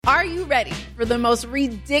Are you ready for the most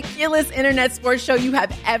ridiculous internet sports show you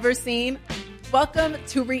have ever seen? Welcome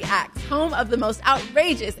to Reacts, home of the most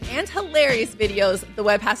outrageous and hilarious videos the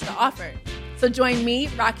web has to offer. So join me,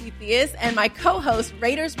 Rocky Theus, and my co-host,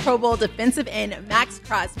 Raiders Pro Bowl defensive end Max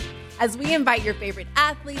Crosby, as we invite your favorite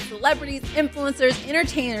athletes, celebrities, influencers,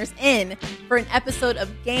 entertainers in for an episode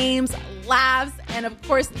of games, laughs, and of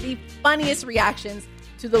course, the funniest reactions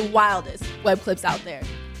to the wildest web clips out there.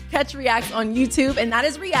 Catch Reacts on YouTube, and that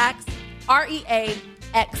is Reacts,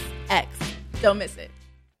 REAXX. Don't miss it.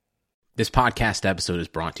 This podcast episode is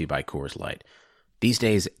brought to you by Coors Light. These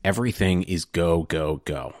days, everything is go, go,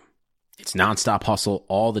 go. It's nonstop hustle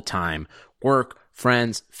all the time. Work,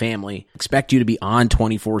 friends, family, expect you to be on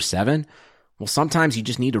 24/7. Well, sometimes you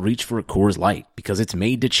just need to reach for a Coors Light because it's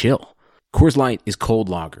made to chill. Coors Light is cold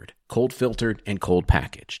lagered, cold filtered, and cold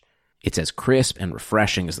packaged. It's as crisp and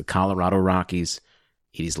refreshing as the Colorado Rockies.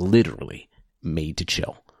 It is literally made to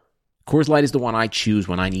chill. Coors Light is the one I choose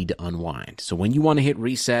when I need to unwind. So when you want to hit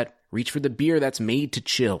reset, reach for the beer that's made to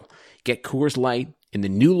chill. Get Coors Light in the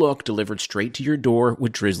new look delivered straight to your door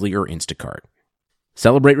with Drizzly or Instacart.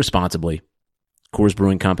 Celebrate responsibly. Coors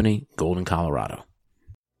Brewing Company, Golden, Colorado.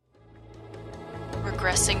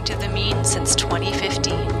 Regressing to the mean since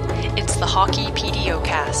 2015, it's the Hockey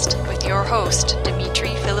PDOcast with your host, Dmitry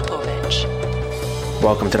Filipovich.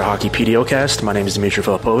 Welcome to the Hockey PDOcast. My name is Dmitry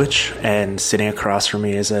Filipovich, and sitting across from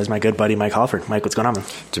me is my good buddy, Mike Halford. Mike, what's going on, man?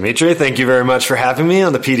 Dmitry, thank you very much for having me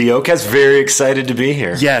on the PDOcast. Very excited to be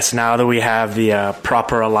here. Yes, now that we have the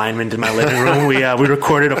proper alignment in my living room, we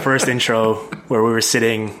recorded a first intro where we were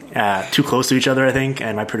sitting too close to each other, I think,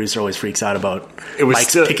 and my producer always freaks out about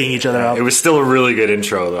mics picking each other up. It was still a really good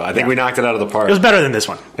intro, though. I think we knocked it out of the park. It was better than this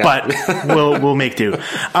one, but we'll make do.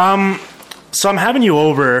 So I'm having you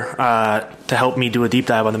over to help me do a deep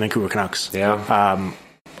dive on the Vancouver Canucks. Yeah.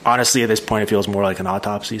 Honestly, at this point, it feels more like an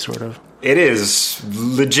autopsy, sort of. It is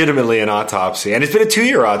legitimately an autopsy. And it's been a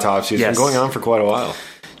 2-year autopsy. It's been going on for quite a while.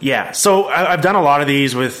 Yeah. So I've done a lot of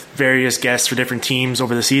these with various guests for different teams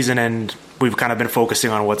over the season, and we've kind of been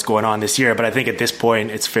focusing on what's going on this year. But I think at this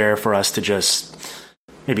point, it's fair for us to just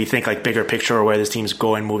maybe think like bigger picture or where this team's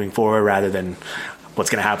going moving forward rather than what's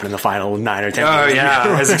going to happen in the final 9 or 10 years. Oh,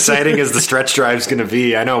 yeah. As exciting as the stretch drive's going to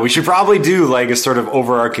be. I know. We should probably do like a sort of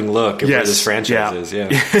overarching look at where this franchise is.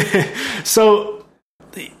 Yeah. So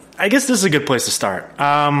I guess this is a good place to start.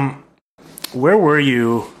 Where were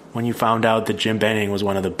you when you found out that Jim Benning was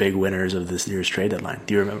one of the big winners of this year's trade deadline?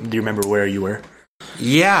 Do you remember where you were?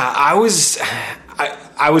 Yeah, I was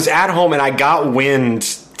at home and I got wind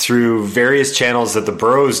through various channels that the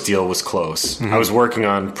Burrows deal was close. Mm-hmm. I was working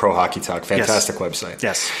on Pro Hockey Talk, fantastic website.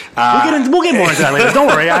 Yes, we'll get more into that later. Don't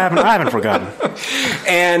worry, I haven't forgotten.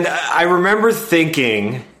 And I remember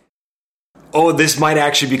thinking, oh, this might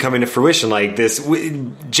actually be coming to fruition. Like this,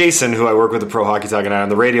 Jason, who I work with at Pro Hockey Talk, and I on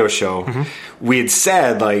the radio show, we had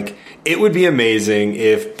said like it would be amazing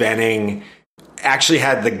if Benning actually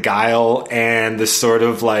had the guile and the sort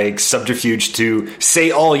of like subterfuge to say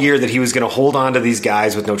all year that he was going to hold on to these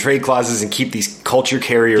guys with no trade clauses and keep these culture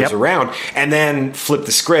carriers around, and then flip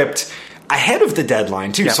the script ahead of the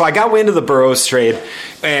deadline too. So I got wind of the Burrows trade,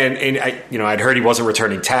 and I'd heard he wasn't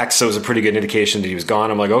returning texts, so it was a pretty good indication that he was gone.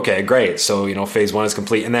 I'm like, okay, great. So phase 1 is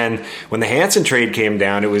complete. And then when the Hansen trade came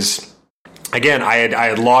down, it was again I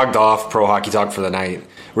had logged off Pro Hockey Talk for the night.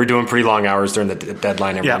 We're doing pretty long hours during the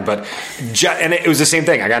deadline, everything. But and it was the same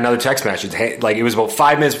thing. I got another text message. Like it was about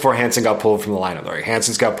 5 minutes before Hansen got pulled from the lineup. Like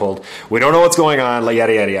Hansen's got pulled. We don't know what's going on. Like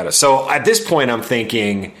yada yada yada. So at this point, I'm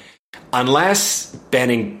thinking, unless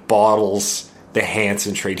Benning bottles the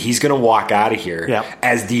Hansen trade, he's going to walk out of here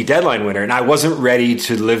as the deadline winner. And I wasn't ready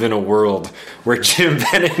to live in a world where Jim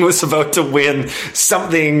Benning was about to win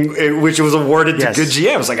something which was awarded to good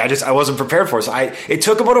GMs. Like I wasn't prepared for it. So it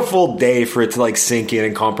took about a full day for it to like sink in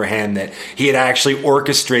and comprehend that he had actually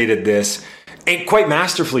orchestrated this, and quite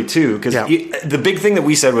masterfully too. Because the big thing that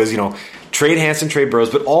we said was, trade Hansen, trade Burrows,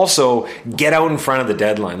 but also get out in front of the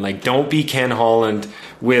deadline. Like, don't be Ken Holland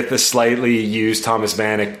with a slightly used Thomas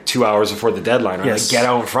Vanek 2 hours before the deadline. Right? Like, get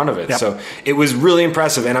out in front of it. So it was really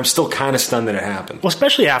impressive, and I'm still kind of stunned that it happened. Well,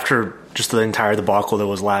 especially after just the entire debacle that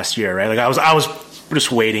was last year, right? Like, I was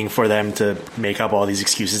just waiting for them to make up all these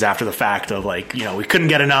excuses after the fact of like, we couldn't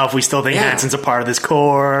get enough. We still think Hansen's a part of this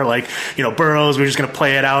core. Like, Burrows, we're just going to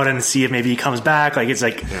play it out and see if maybe he comes back. Like, it's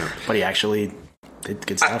like, but he actually did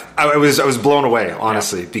good stuff. I was blown away,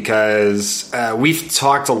 honestly, because we've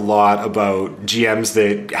talked a lot about GMs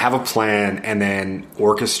that have a plan and then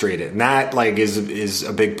orchestrate it, and that like is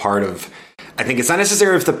a big part of. I think it's not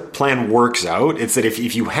necessarily if the plan works out; it's that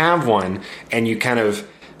if you have one and you kind of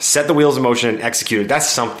set the wheels in motion and execute it. That's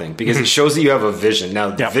something, because it shows that you have a vision. Now,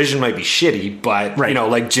 the vision might be shitty, but, you know,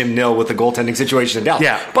 like Jim Nill with the goaltending situation in Dallas.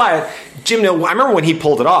 Yeah. But Jim Nill, I remember when he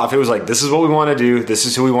pulled it off, it was like, this is what we want to do. This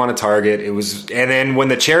is who we want to target. It was, and then when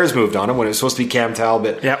the chairs moved on him, when it was supposed to be Cam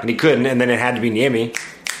Talbot, and he couldn't, and then it had to be Niemi,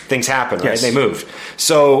 things happened, right? They moved.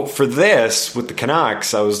 So for this, with the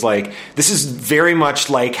Canucks, I was like, this is very much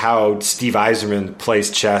like how Steve Yzerman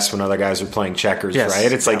plays chess when other guys are playing checkers,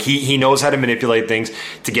 right? It's like he knows how to manipulate things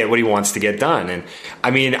to get what he wants to get done. And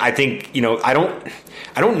I mean, I think, you know, I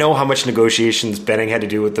don't know how much negotiations Benning had to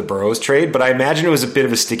do with the Burrows trade, but I imagine it was a bit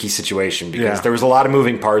of a sticky situation, because there was a lot of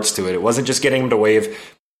moving parts to it. It wasn't just getting him to waive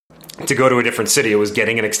to go to a different city. It was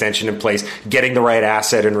getting an extension in place, getting the right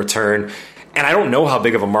asset in return. And I don't know how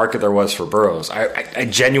big of a market there was for Burrows. I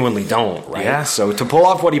genuinely don't, right? Yeah. So to pull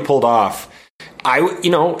off what he pulled off,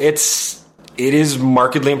 it is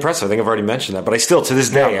markedly impressive. I think I've already mentioned that, but I still, to this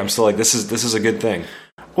day, I'm still like, this is a good thing.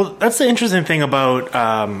 Well, that's the interesting thing about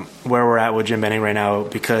where we're at with Jim Benning right now,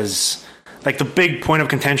 because like the big point of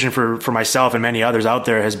contention for myself and many others out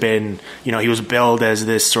there has been, you know, he was billed as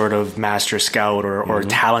this sort of master scout or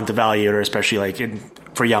talent evaluator, especially like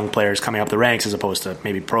for young players coming up the ranks as opposed to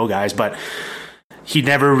maybe pro guys. But he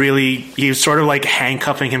was sort of like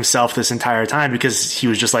handcuffing himself this entire time, because he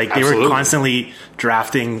was just like, they were constantly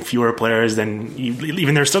drafting fewer players than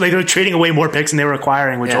even they were trading away more picks than they were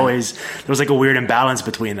acquiring, which always, there was like a weird imbalance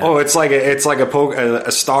between them. Oh, it's like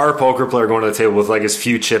a star poker player going to the table with like as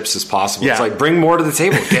few chips as possible. It's like, bring more to the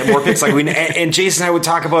table, get more picks. Like and Jason and I would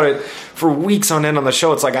talk about it for weeks on end on the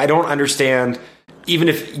show. It's like, I don't understand,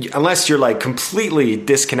 unless you're like completely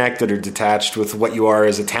disconnected or detached with what you are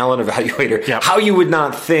as a talent evaluator, how you would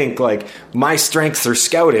not think like, my strengths are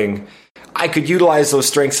scouting, I could utilize those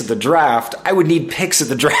strengths at the draft. I would need picks at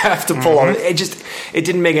the draft to pull on. It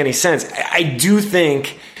didn't make any sense. I do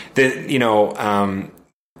think that, you know,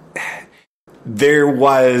 there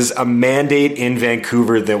was a mandate in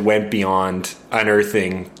Vancouver that went beyond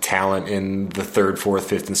unearthing talent in the 3rd, 4th,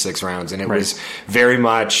 5th, and 6th rounds. And it was very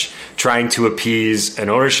much trying to appease an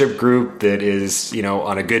ownership group that is, you know,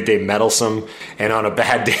 on a good day meddlesome, and on a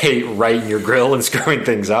bad day right in your grill and screwing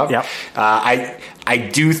things up. I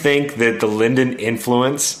do think that the Linden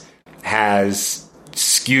influence has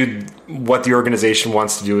skewed what the organization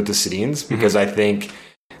wants to do with the Sedins, because I think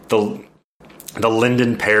the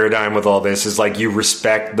Linden paradigm with all this is like, you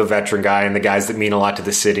respect the veteran guy and the guys that mean a lot to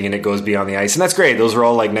the city, and it goes beyond the ice. And that's great. Those are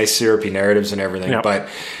all like nice syrupy narratives and everything. But,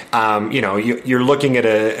 you know, you're looking at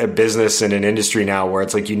a business and an industry now where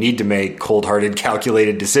it's like, you need to make cold-hearted,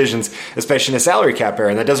 calculated decisions, especially in a salary cap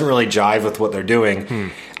era. And that doesn't really jive with what they're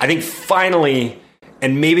doing. I think finally,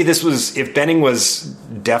 and maybe this was, if Benning was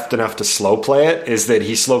deft enough to slow play it, is that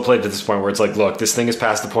he slow played to this point where it's like, look, this thing is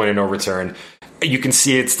past the point of no return. You can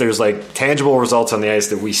see there's like tangible results on the ice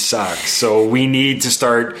that we suck. So we need to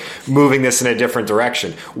start moving this in a different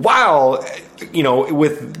direction. While, you know,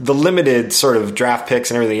 with the limited sort of draft picks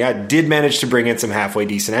and everything, I did manage to bring in some halfway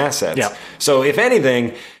decent assets. So if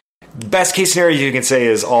anything, best case scenario you can say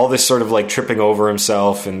is all this sort of like tripping over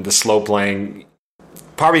himself and the slow playing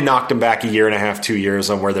probably knocked him back 1.5 years, 2 years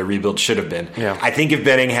on where their rebuild should have been. I think if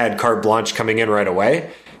Benning had carte blanche coming in right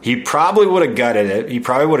away, he probably would have gutted it. He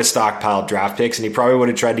probably would have stockpiled draft picks, and he probably would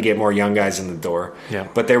have tried to get more young guys in the door.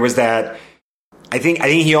 But there was that. I think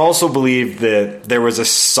he also believed that there was a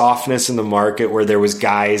softness in the market where there was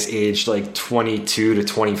guys aged like 22 to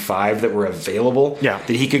 25 that were available that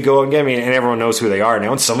he could go and get. I mean, and everyone knows who they are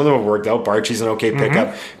now, and some of them have worked out. Barchi's an okay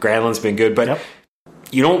pickup. Granlund's been good, but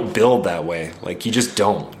you don't build that way. Like, you just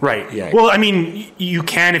don't. Right. Well, I mean, you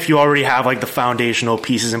can if you already have like the foundational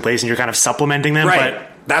pieces in place and you're kind of supplementing them. But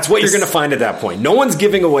that's what you're going to find at that point. No one's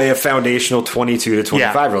giving away a foundational 22 to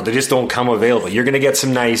 25-year-old. They just don't come available. You're going to get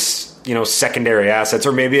some nice, you know, secondary assets,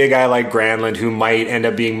 or maybe a guy like Granlund who might end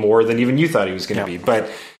up being more than even you thought he was going to be.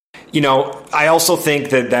 But, you know, I also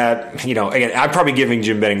think that, you know, again, I'm probably giving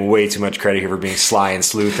Jim Benning way too much credit here for being sly and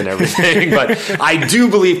sleuth and everything. But I do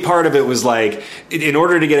believe part of it was like, in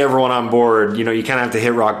order to get everyone on board, you know, you kind of have to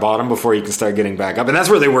hit rock bottom before you can start getting back up. And that's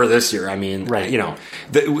where they were this year. I mean, you know,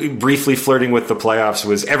 briefly flirting with the playoffs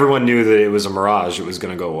was, everyone knew that it was a mirage. It was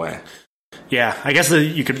going to go away. Yeah. I guess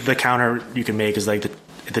the counter you can make is like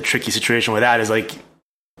the tricky situation with that is like,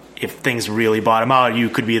 if things really bottom out, you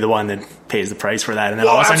could be the one that pays the price for that. And then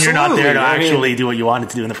all of a sudden you're not there to actually do what you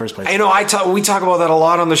wanted to do in the first place. I know we talk about that a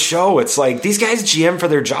lot on the show. It's like, these guys GM for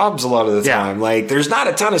their jobs a lot of the time. Like, there's not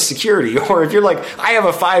a ton of security. Or if you're like, I have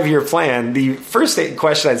a 5-year plan, the first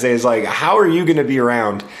question I'd say is like, how are you going to be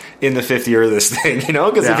around in the fifth year of this thing,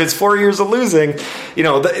 because if it's 4 years of losing,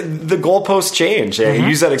 the goalposts change. I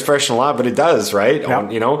use that expression a lot, but it does, right?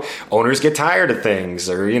 Yep. Owners get tired of things,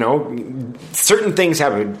 or, certain things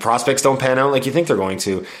happen. Prospects don't pan out like you think they're going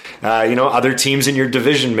to. Other teams in your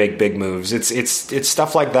division make big moves. It's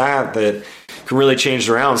stuff like that can really change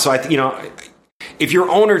it around. So if your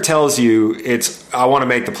owner tells you I want to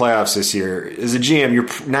make the playoffs this year, as a GM, you're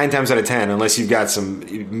 9 times out of 10, unless you've got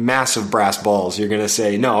some massive brass balls, you're going to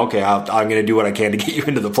say, no, okay, I'm going to do what I can to get you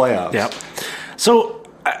into the playoffs. Yep. So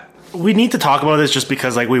we need to talk about this just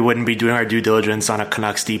because we wouldn't be doing our due diligence on a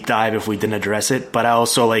Canucks deep dive if we didn't address it. But I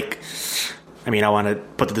also I want to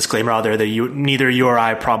put the disclaimer out there that neither you or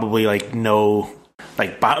I probably know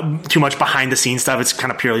too much behind the scenes stuff. It's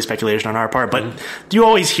kind of purely speculation on our part, but you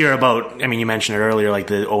always hear about, you mentioned it earlier,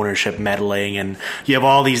 the ownership meddling, and you have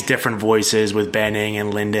all these different voices with Benning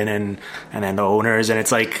and Linden and then the owners. And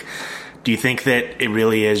it's do you think that it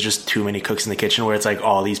really is just too many cooks in the kitchen where it's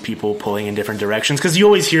all these people pulling in different directions? Because you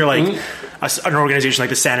always hear an organization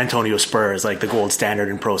like the San Antonio Spurs, the gold standard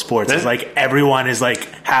in pro sports, is everyone is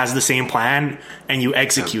has the same plan and you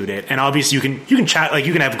execute it. And obviously you can chat,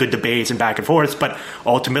 you can have good debates and back and forth, but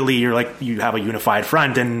ultimately you're you have a unified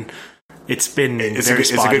front, and it's been it's a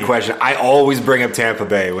good question. I always bring up Tampa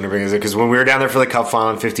Bay when I bring it, because when we were down there for the Cup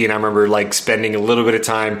final in 2015, I remember spending a little bit of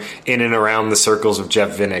time in and around the circles of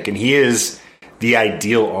Jeff Vinik, and he is the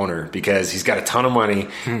ideal owner because he's got a ton of money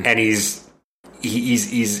and he's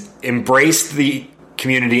embraced the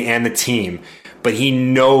community and the team, but he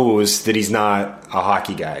knows that he's not a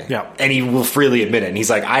hockey guy. Yeah. And he will freely admit it. And he's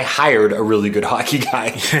I hired a really good hockey guy,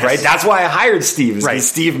 yes. Right? That's why I hired Steve, because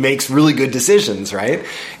Steve makes really good decisions, right?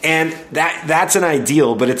 And that's an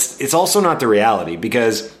ideal, but it's also not the reality,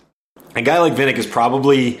 because a guy like Vinik has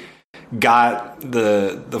probably got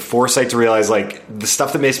the foresight to realize the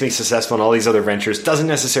stuff that makes me successful in all these other ventures doesn't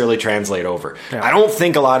necessarily translate over. Yeah. I don't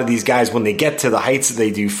think a lot of these guys, when they get to the heights that they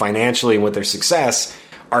do financially and with their success,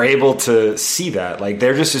 are able to see that.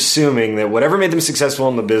 They're just assuming that whatever made them successful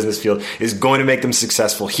in the business field is going to make them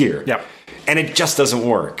successful here. Yep. And it just doesn't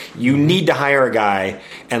work. You need to hire a guy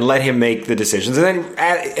and let him make the decisions. And then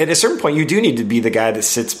at a certain point, you do need to be the guy that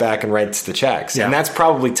sits back and writes the checks. Yeah. And that's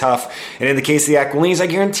probably tough. And in the case of the Aquilines, I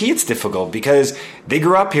guarantee it's difficult, because they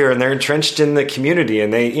grew up here and they're entrenched in the community,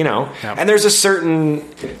 and they, and there's a certain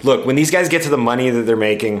look, when these guys get to the money that they're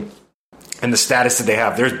making and the status that they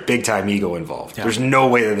have, there's big time ego involved. Yeah. There's no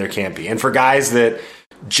way that there can't be. And for guys that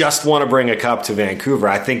just want to bring a cup to Vancouver,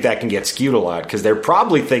 I think that can get skewed a lot, because they're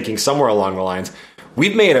probably thinking somewhere along the lines,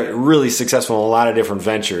 we've made it really successful in a lot of different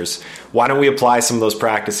ventures. Why don't we apply some of those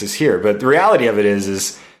practices here? But the reality of it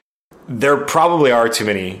is there probably are too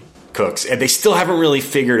many cooks, and they still haven't really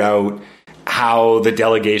figured out how the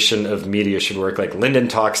delegation of media should work. Linden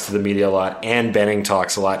talks to the media a lot, and Benning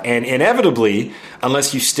talks a lot. And inevitably,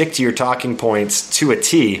 unless you stick to your talking points to a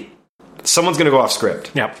T, someone's going to go off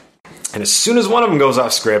script. Yep. And as soon as one of them goes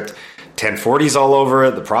off script, 1040's all over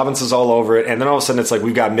it, the province is all over it, and then all of a sudden it's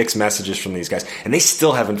we've got mixed messages from these guys, and they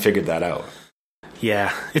still haven't figured that out.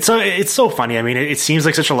 Yeah, it's so funny. It seems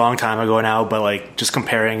like such a long time ago now, but just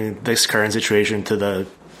comparing this current situation to the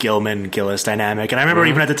Gilman-Gillis dynamic. And I remember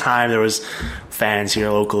even at the time there was fans here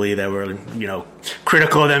locally that were,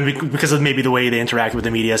 critical of them because of maybe the way they interact with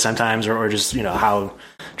the media sometimes, or just, how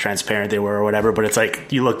transparent they were or whatever. But it's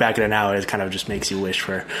you look back at it now, it kind of just makes you wish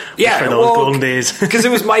for those golden days. Because it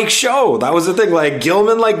was Mike's show. That was the thing.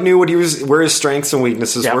 Gilman knew where his strengths and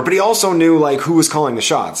weaknesses were, but he also knew who was calling the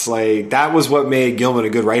shots. That was what made Gilman a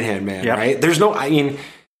good right-hand man, right? There's no,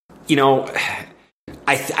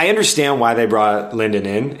 I understand why they brought Linden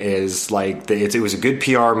in. It was a good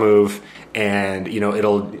PR move, and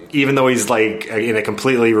it'll, even though he's in a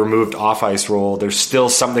completely removed off ice role, there's still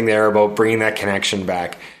something there about bringing that connection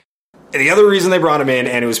back. And the other reason they brought him in,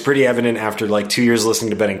 and it was pretty evident after 2 years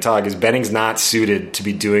listening to Benning talk, is Benning's not suited to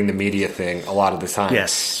be doing the media thing a lot of the time.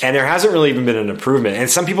 Yes, and there hasn't really even been an improvement. And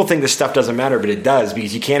some people think this stuff doesn't matter, but it does,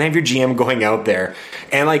 because you can't have your GM going out there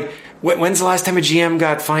and when's the last time a GM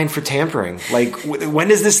got fined for tampering? When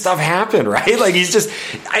does this stuff happen, right? He's just...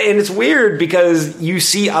 And it's weird because you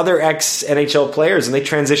see other ex-NHL players and they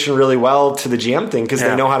transition really well to the GM thing because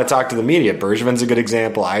they know how to talk to the media. Bergevin's a good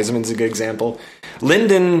example. Yzerman's a good example.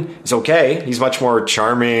 Linden is okay. He's much more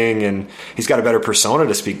charming and he's got a better persona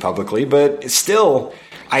to speak publicly. But still,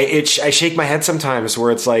 I shake my head sometimes where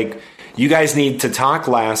it's you guys need to talk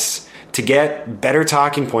less to get better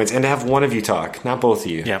talking points and to have one of you talk, not both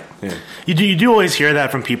of you. Yep. Yeah. You do always hear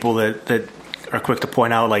that from people that are quick to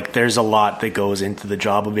point out there's a lot that goes into the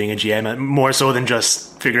job of being a GM, more so than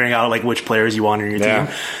just figuring out which players you want in your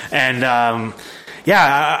team. And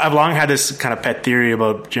Yeah, I've long had this kind of pet theory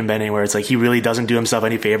about Jim Benning where it's like he really doesn't do himself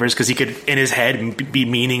any favors because he could, in his head, be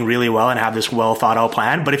meaning really well and have this well thought out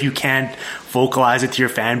plan. But if you can't vocalize it to your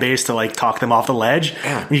fan base to like talk them off the ledge,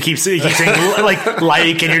 you keep saying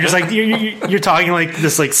and you're just like you're talking like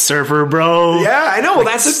this like surfer bro. Yeah, I know. Well,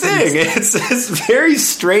 that's the thing. It's this very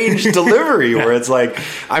strange delivery where it's like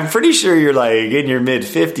I'm pretty sure you're like in your mid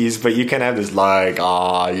 50s, but you can have this like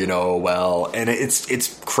and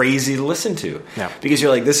it's crazy to listen to. Yeah. Because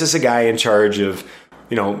you're like, this is a guy in charge of,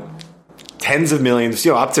 tens of millions,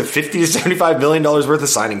 up to $50 to $75 million worth of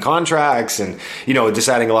signing contracts and,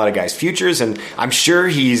 deciding a lot of guys' futures. And I'm sure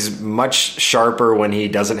he's much sharper when he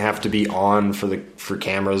doesn't have to be on for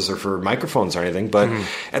cameras or for microphones or anything. But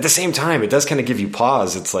at the same time, it does kind of give you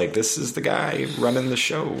pause. It's like, this is the guy running the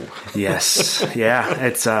show. Yes. Yeah.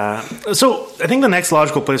 It's so I think the next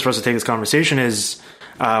logical place for us to take this conversation is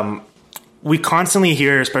we constantly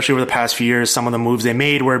hear, especially over the past few years, some of the moves they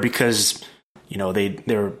made were because,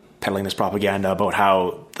 they're peddling this propaganda about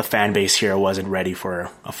how the fan base here wasn't ready for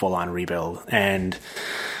a full-on rebuild. And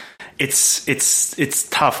it's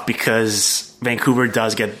tough because Vancouver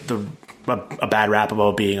does get a bad rap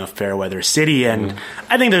about being a fair weather city. And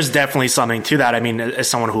I think there's definitely something to that. I mean, as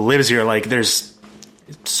someone who lives here, like there's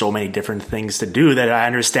so many different things to do that I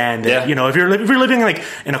understand that, if you're living like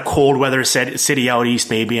in a cold weather city out east,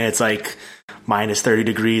 maybe, and it's like minus 30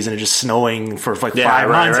 degrees and it's just snowing for like 5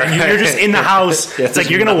 months and you're just in the house. It's like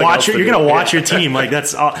you're gonna watch your team. Like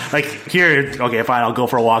that's all, like here, okay, fine, I'll go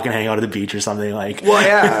for a walk and hang out at the beach or something. Like, well,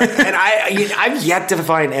 yeah. And I've yet to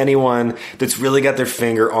find anyone that's really got their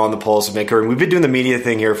finger on the pulse of Vancouver. And we've been doing the media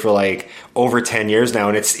thing here for like over 10 years now,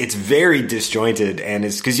 and it's very disjointed. And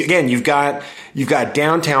it's because again, you've got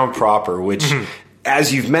downtown proper, which,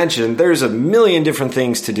 as you've mentioned, there's a million different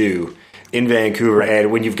things to do in Vancouver. Right.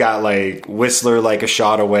 And when you've got like Whistler like a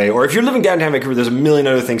shot away, or if you're living downtown Vancouver, there's a million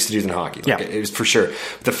other things to do than hockey. Like, it's for sure.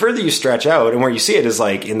 The further you stretch out and where you see it is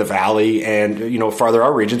like in the valley and, farther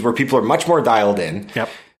out regions where people are much more dialed in. Yep.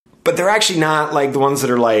 But they're actually not like the ones that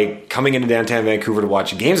are like coming into downtown Vancouver to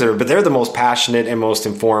watch games there, but they're the most passionate and most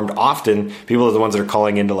informed. Often people are the ones that are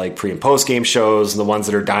calling into like pre and post game shows and the ones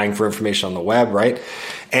that are dying for information on the web. Right.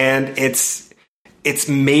 And it's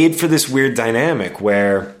made for this weird dynamic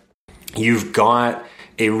where you've got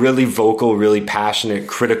a really vocal, really passionate,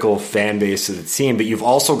 critical fan base of the team, but you've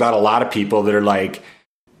also got a lot of people that are like,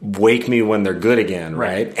 wake me when they're good again,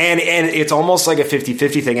 right? And it's almost like a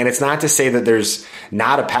 50-50 thing. And it's not to say that there's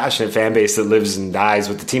not a passionate fan base that lives and dies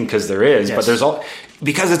with the team, because there is, but there's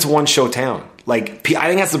because it's one show town. Like, I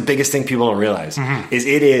think that's the biggest thing people don't realize is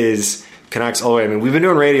it is Canucks all the way. I mean, we've been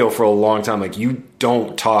doing radio for a long time. Like, you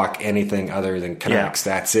don't talk anything other than Canucks.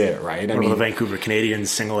 Yeah. That's it, right? I mean, the Vancouver Canadians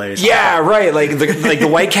single A. Yeah, right. Like the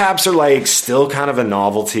Whitecaps are like still kind of a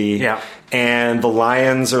novelty. Yeah. And the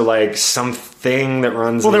Lions are like something that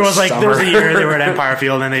runs. Well, there was a year they were at Empire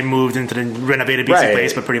Field and they moved into the renovated BC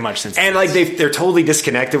Place, but pretty much since. And like they're totally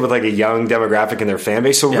disconnected with like a young demographic in their fan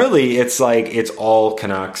base. So really, it's like it's all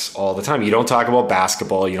Canucks all the time. You don't talk about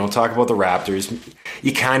basketball. You don't talk about the Raptors.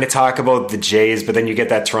 You kind of talk about the Jays, but then you get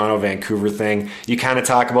that Toronto Vancouver thing. You kind of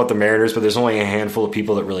talk about the Mariners, but there's only a handful of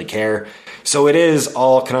people that really care. So it is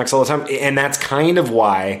all Canucks all the time, and that's kind of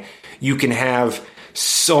why you can have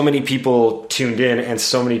so many people tuned in and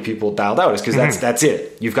so many people dialed out, is because that's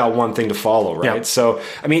it. You've got one thing to follow, right? Yep. So,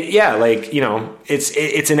 I mean,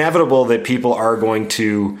 it's inevitable that people are going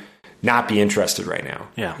to not be interested right now.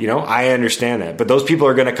 Yeah. I understand that. But those people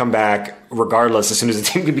are going to come back regardless as soon as the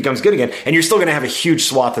team becomes good again. And you're still going to have a huge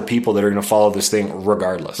swath of people that are going to follow this thing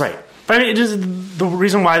regardless. Right. But I mean, the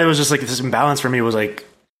reason why there was just like this imbalance for me was like,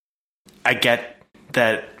 I get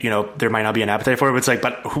that, there might not be an appetite for it, but it's like,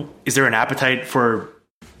 but is there an appetite for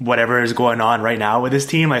whatever is going on right now with this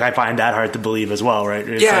team? Like, I find that hard to believe as well, right?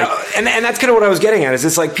 It's and that's kind of what I was getting at, is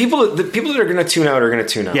it's like the people that are going to tune out are going to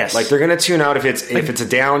tune out. Yes. Like, they're going to tune out if it's a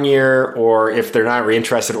down year, or if they're not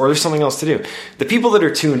reinterested, or there's something else to do. The people that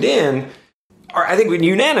are tuned in are, I think,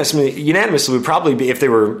 unanimously would probably be, if they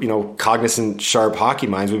were, cognizant, sharp hockey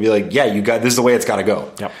minds, would be like, yeah, this is the way it's got to go.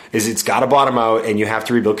 Yep. It's got to bottom out, and you have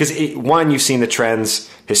to rebuild. Because one, you've seen the trends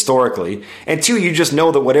historically, and two, you just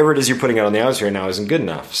know that whatever it is you're putting out on the ice right now isn't good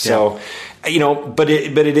enough. So, but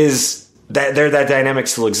it is that that dynamic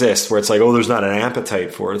still exists, where it's like, oh, there's not an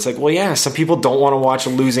appetite for it. It's like, well, yeah, some people don't want to watch a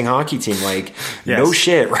losing hockey team. Like, no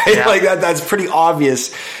shit, right? Yeah. Like that's pretty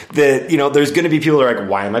obvious that, there's going to be people that are like,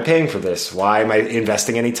 why am I paying for this? Why am I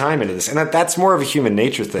investing any time into this? And that's more of a human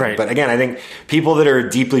nature thing. Right. But again, I think people that are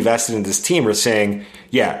deeply vested in this team are saying,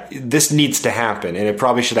 yeah, this needs to happen, and it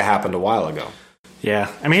probably should have happened a while ago. Yeah.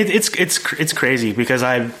 I mean, it's crazy, because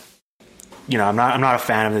I'm not a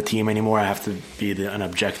fan of the team anymore. I have to be an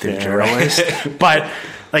objective journalist. But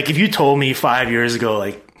like, if you told me 5 years ago,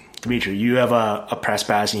 like, Dimitri, you have a press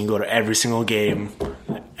pass and you can go to every single game,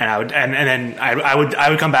 and I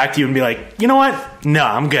would come back to you and be like, you know what? No,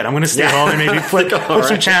 I'm good. I'm going to stay home and maybe flip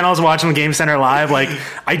some channels, watch some Game Center live. Like,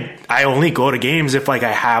 I only go to games if like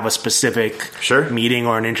I have a specific meeting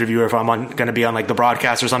or an interview, or if I'm going to be on like the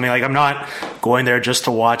broadcast or something. Like, I'm not going there just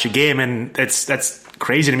to watch a game, and that's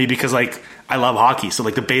crazy to me because like I love hockey. So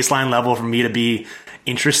like the baseline level for me to be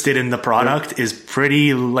interested in the product is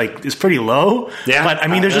pretty low. Yeah. But I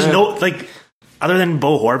mean, there's just no, like, other than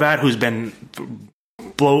Bo Horvat, who's been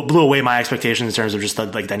blew away my expectations in terms of just the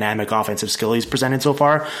like dynamic offensive skill he's presented so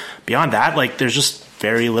far. Beyond that, like, there's just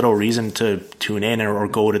very little reason to tune in or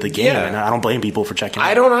go to the game, and I don't blame people for checking.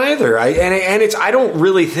 I don't either. I don't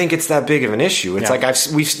really think it's that big of an issue. It's like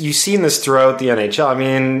you've seen this throughout the NHL. I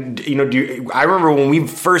mean, I remember when we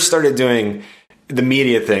first started doing the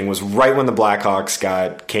media thing was right when the Blackhawks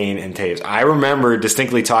got Kane and Taves. I remember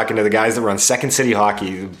distinctly talking to the guys that run Second City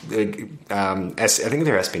Hockey. I think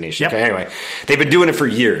they're SB Nation. Yep. Okay, anyway, they've been doing it for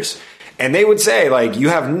years. And they would say, like, you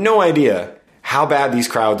have no idea how bad these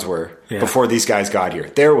crowds were before these guys got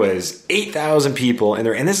here. There was 8,000 people in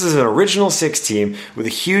there. And this is an original six team with a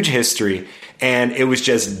huge history. And it was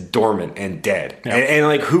just dormant and dead. Yep. And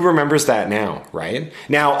like, who remembers that now, right?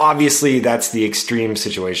 Now, obviously, that's the extreme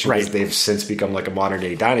situation because they've since become like a modern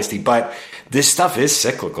day dynasty. But this stuff is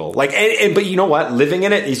cyclical. Like, but you know what? Living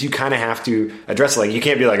in it is you kind of have to address it. Like, you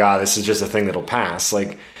can't be like, this is just a thing that'll pass.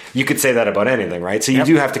 Like, you could say that about anything, right? So you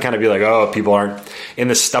do have to kind of be like, people aren't in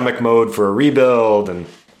the stomach mode for a rebuild, and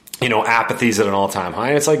apathy's at an all-time high.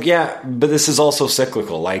 And it's like, but this is also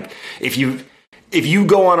cyclical. Like, if you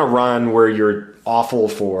go on a run where you're awful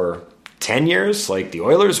for 10 years, like the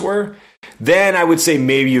Oilers were, then I would say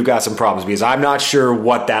maybe you've got some problems, because I'm not sure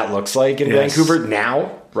what that looks like in Vancouver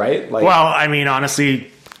now, right? Like, well, I mean,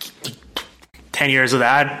 honestly, 10 years of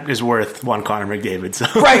that is worth one Connor McDavid. So.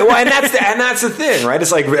 Right. Well, and that's the thing, right?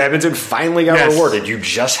 It's like Edmonton finally got rewarded. You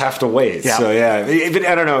just have to wait. Yeah. So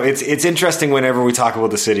I don't know. It's interesting whenever we talk about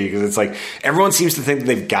the city, because it's like everyone seems to think that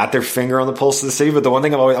they've got their finger on the pulse of the city. But the one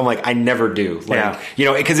thing I'm like, I never do. Like,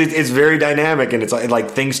 because it's very dynamic, and it's like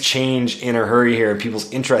things change in a hurry here, and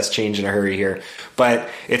people's interests change in a hurry here. But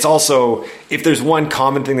it's also, if there's one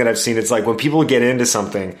common thing that I've seen, it's like when people get into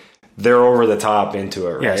something, they're over the top into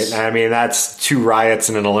it, right? Yes. I mean, that's 2 riots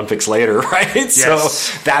and an Olympics later, right? Yes.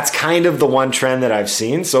 So that's kind of the one trend that I've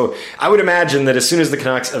seen. So I would imagine that as soon as the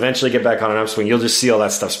Canucks eventually get back on an upswing, you'll just see all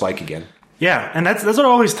that stuff spike again. Yeah, and that's what I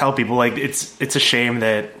always tell people. Like, it's a shame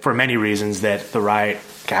that, for many reasons, that the riot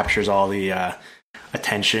captures all the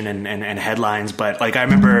attention and headlines. But like, I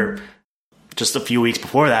remember just a few weeks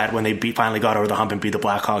before that, when they finally got over the hump and beat the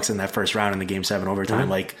Blackhawks in that first round in the Game 7 overtime,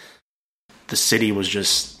 like, the city was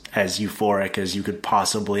just as euphoric as you could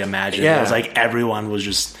possibly imagine. Yeah. It was like everyone was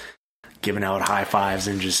just giving out high fives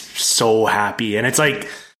and just so happy. And it's like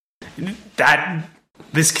that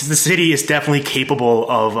the city is definitely capable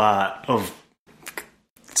of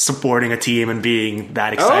supporting a team and being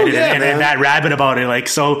that excited and that rabid about it. Like,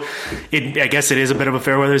 so I guess it is a bit of a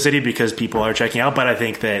fair weather city because people are checking out, but I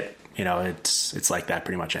think that, it's like that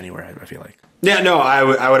pretty much anywhere, I feel like. Yeah, no,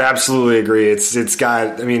 I would absolutely agree. It's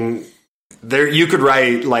got, I mean, there, you could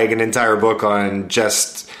write like an entire book on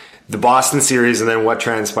just the Boston series and then what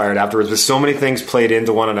transpired afterwards. But so many things played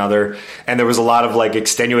into one another, and there was a lot of like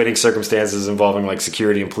extenuating circumstances involving like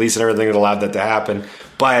security and police and everything that allowed that to happen.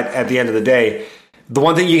 But at the end of the day, the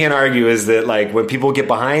one thing you can't argue is that like when people get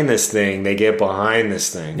behind this thing, they get behind this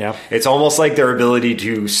thing. Yeah. It's almost like their ability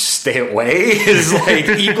to stay away is like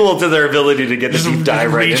equal to their ability to get the deep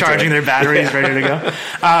dive right into it. Recharging their batteries, ready to go.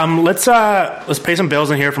 Let's pay some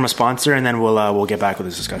bills in here from a sponsor, and then we'll get back with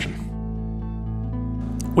this discussion.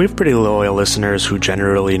 We have pretty loyal listeners who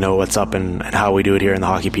generally know what's up and how we do it here in the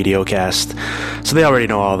Hockey PDO cast, so they already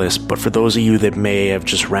know all this. But for those of you that may have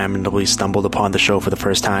just randomly stumbled upon the show for the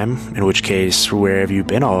first time, in which case, where have you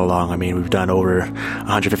been all along? I mean, we've done over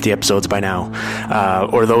 150 episodes by now.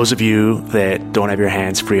 Or those of you that don't have your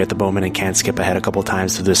hands free at the moment and can't skip ahead a couple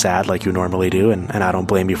times to this ad like you normally do, and I don't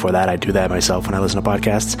blame you for that. I do that myself when I listen to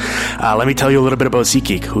podcasts. Let me tell you a little bit about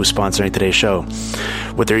SeatGeek, who's sponsoring today's show.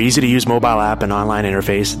 With their easy-to-use mobile app and online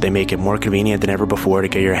interface, they make it more convenient than ever before to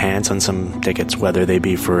get your hands on some tickets, whether they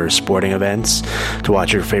be for sporting events, to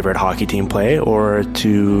watch your favorite hockey team play, or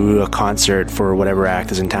to a concert for whatever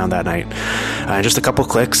act is in town that night. In just a couple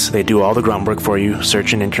clicks, they do all the groundwork for you,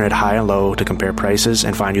 search an internet high and low to compare prices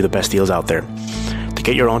and find you the best deals out there. To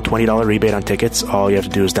get your own $20 rebate on tickets, all you have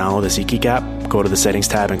to do is download the SeatGeek app, go to the settings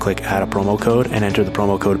tab and click add a promo code and enter the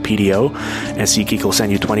promo code PDO, and SeatGeek will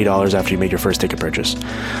send you $20 after you made your first ticket purchase.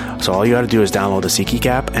 So all you got to do is download the SeatGeek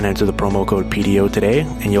app and enter the promo code PDO today,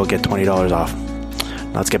 and you'll get $20 off.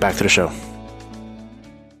 Now let's get back to the show.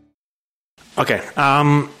 Okay,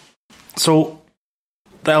 so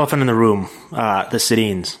the elephant in the room, the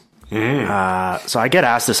sit-ins. So I get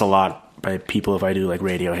asked this a lot by people if I do like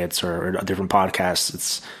radio hits or different podcasts.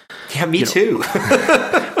 It's me too.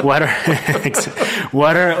 what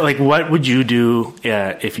would you do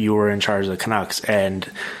if you were in charge of the Canucks? And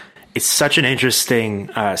it's such an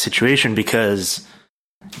interesting situation because,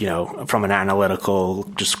 you know, from an analytical,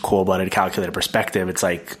 just cold-blooded, calculated perspective, it's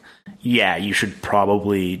like, yeah, you should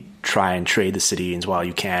probably try and trade the Sedins while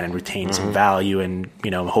you can and retain some value, and,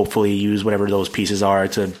 you know, hopefully use whatever those pieces are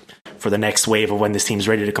for the next wave of when this team's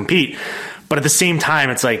ready to compete. But at the same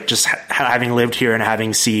time, it's like, just having lived here and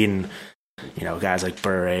having seen, you know, guys like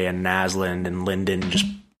Bure and Naslund and Linden just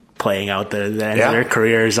playing out the end of their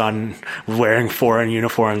careers on wearing foreign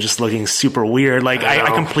uniforms, just looking super weird. Like,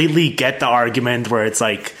 I completely get the argument where it's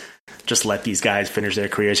like, just let these guys finish their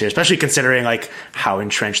careers here, especially considering like how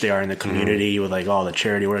entrenched they are in the community with like all the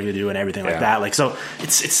charity work they do and everything like that. Like, so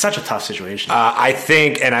it's such a tough situation. I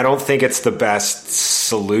think, and I don't think it's the best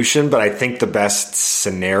solution, but I think the best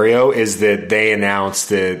scenario is that they announce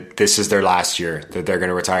that this is their last year, that they're going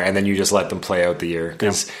to retire, and then you just let them play out the year.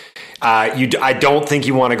 Because I don't think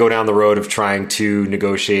you want to go down the road of trying to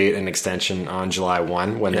negotiate an extension on July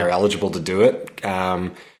 1 when they're eligible to do it.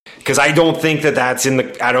 Because I don't think it's in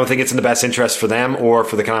the best interest for them or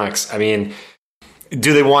for the Canucks. I mean,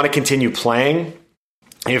 do they want to continue playing?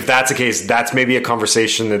 If that's the case, that's maybe a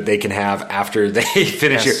conversation that they can have after they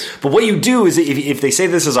finish here. But what you do is, if they say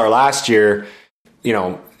this is our last year, you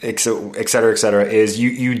know, et cetera, is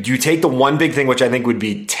you take the one big thing, which I think would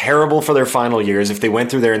be terrible for their final years if they went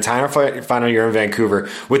through their entire final year in Vancouver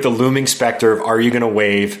with the looming specter of, are you going to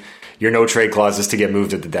waive your no trade clauses to get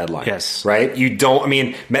moved at the deadline? Yes. Right? You don't, I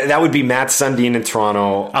mean, that would be Matt Sundin in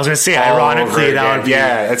Toronto. I was going to say, ironically, that would be.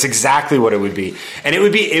 Yeah, that's exactly what it would be. And it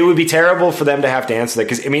would be terrible for them to have to answer that.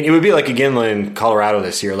 Because, I mean, it would be like Iginla in Colorado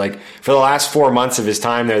this year. Like, for the last 4 months of his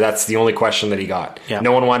time there, that's the only question that he got. Yeah.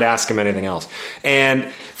 No one wanted to ask him anything else.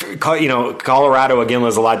 And, you know, Colorado, Iginla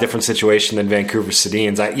is a lot different situation than Vancouver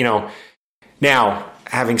Sedins. Now,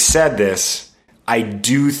 having said this, I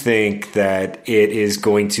do think that it is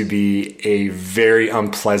going to be a very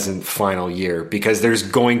unpleasant final year, because there's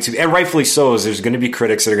going to, and rightfully so, there's going to be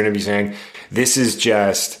critics that are going to be saying this is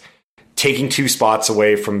just taking 2 spots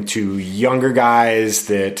away from 2 younger guys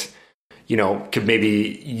that, you know, could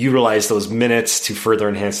maybe utilize those minutes to further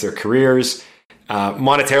enhance their careers.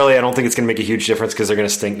 Monetarily, I don't think it's going to make a huge difference because they're going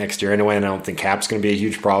to stink next year anyway, and I don't think cap's going to be a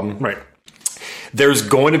huge problem. Right. There's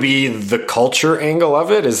going to be the culture angle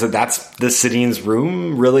of it, is that's the Sedin's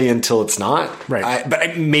room really until it's not. Right.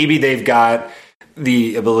 But maybe they've got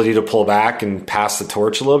the ability to pull back and pass the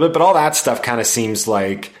torch a little bit. But all that stuff kind of seems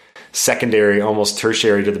like secondary, almost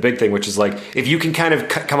tertiary to the big thing, which is like, if you can kind of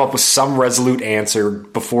come up with some resolute answer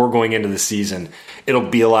before going into the season, it'll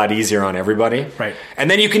be a lot easier on everybody. Right. And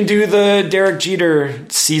then you can do the Derek Jeter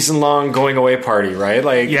season-long going away party, right?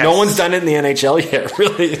 Like, no one's done it in the NHL yet,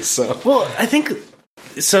 really. So, well, I think,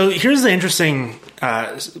 so here's the interesting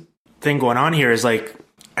thing going on here is, like,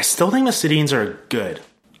 I still think the Sedins are good,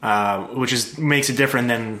 which makes it different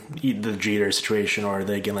than the Jeter situation or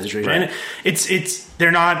the Iginla situation. Right. And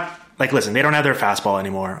they're not, like, listen, they don't have their fastball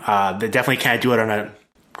anymore. They definitely can't do it on a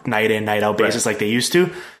night in, night out basis like they used to.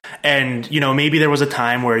 And, you know, maybe there was a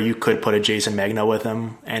time where you could put a Jason Megna with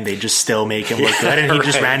him and they just still make him look good, and he'd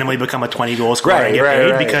just randomly become a 20-goal scorer and get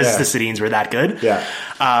paid because the Sedins were that good. Yeah.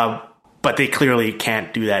 But they clearly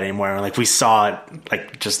can't do that anymore. Like, we saw it,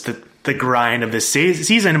 like, just the grind of this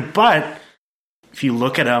season. But if you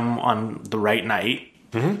look at them on the right night,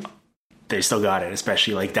 they still got it,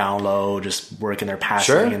 especially like down low, just working their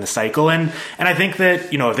passing in the cycle. And I think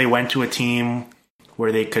that, you know, if they went to a team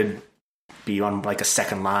where they could be on like a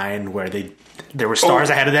second line where there were stars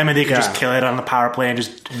ahead of them and they could just kill it on the power play and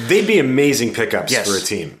just, they'd be amazing pickups for a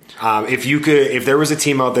team. If there was a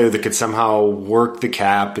team out there that could somehow work the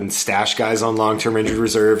cap and stash guys on long-term injured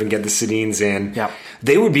reserve and get the Sedins in,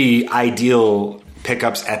 they would be ideal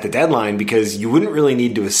pickups at the deadline, because you wouldn't really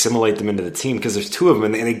need to assimilate them into the team because there's 2 of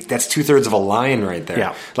them and that's 2/3 of a line right there.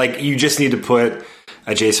 Yeah. Like, you just need to put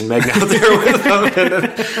a Jason Megna out there with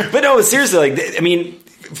them. But no, seriously, like, I mean,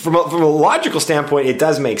 from a logical standpoint, it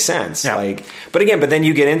does make sense. Yeah. Like, but then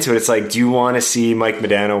you get into it. It's like, do you want to see Mike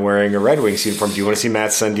Modano wearing a Red Wings uniform? Do you want to see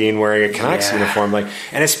Matt Sundin wearing a Canucks uniform? Like,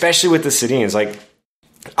 and especially with the Sedins, like,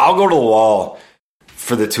 I'll go to the wall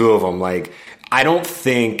for the 2 of them. Like, I don't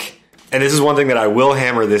think and this is one thing that I will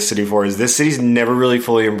hammer this city for, is this city's never really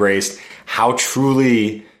fully embraced how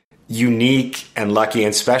truly unique and lucky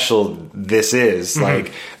and special this is.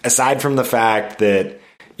 Like, aside from the fact that,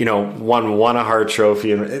 won a Hart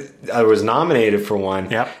Trophy and I was nominated for one.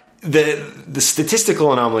 Yep. The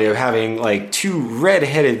statistical anomaly of having like two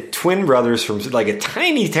red-headed twin brothers from like a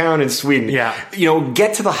tiny town in Sweden,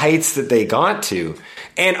 get to the heights that they got to,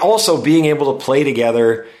 and also being able to play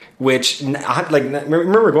together. Which, like,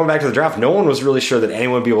 remember going back to the draft, no one was really sure that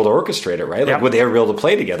anyone would be able to orchestrate it, right? Like, would they ever be able to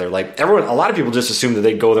play together? Like, a lot of people just assumed that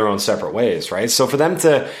they'd go their own separate ways, right? So for them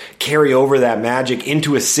to carry over that magic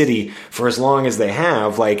into a city for as long as they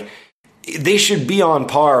have, like, they should be on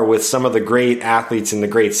par with some of the great athletes in the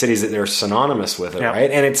great cities that they're synonymous with it,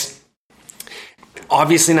 right? And it's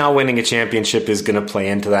obviously now winning a championship is going to play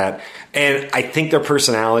into that. And I think their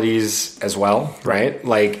personalities as well, right?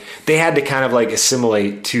 Like, they had to kind of like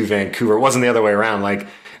assimilate to Vancouver. It wasn't the other way around. Like,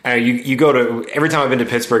 you go to, every time I've been to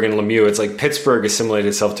Pittsburgh and Lemieux, it's like Pittsburgh assimilated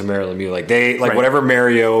itself to Mario Lemieux. Like, whatever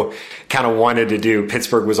Mario kind of wanted to do,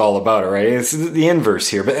 Pittsburgh was all about it, right? It's the inverse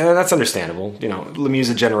here, but that's understandable. Lemieux's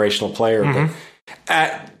a generational player,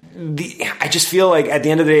 but I just feel like at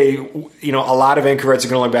the end of the day, a lot of Vancouverites are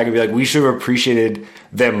going to look back and be like, we should have appreciated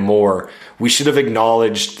them more. We should have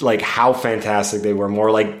acknowledged like how fantastic they were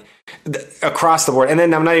more, like across the board. And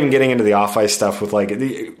then I'm not even getting into the off-ice stuff with like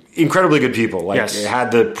the incredibly good people. Like, I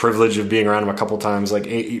had the privilege of being around them a couple times, like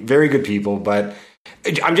very good people. But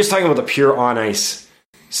I'm just talking about the pure on-ice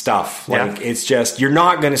stuff. Like, it's just, you're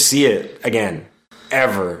not going to see it again,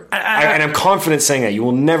 ever. And I'm confident saying that you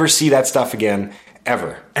will never see that stuff again.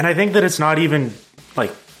 Ever. And I think that it's not even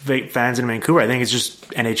like fans in Vancouver. I think it's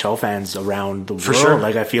just NHL fans around the world. For sure.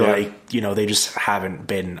 Like, I feel like, they just haven't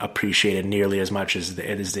been appreciated nearly as much as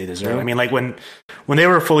they deserve. I mean, like when they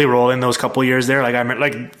were fully rolling those couple years there, like, I remember,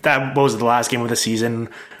 like, that was the last game of the season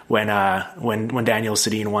when Daniel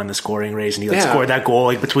Sedin won the scoring race and he scored that goal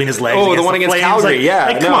like between his legs. Oh, the one against Calgary.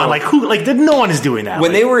 Like, come on, like who? Like, no one is doing that.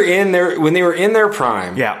 When they were in their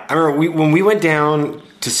prime. Yeah, I remember when we went down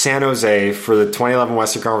to San Jose for the 2011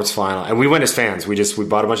 Western Conference Final, and we went as fans. We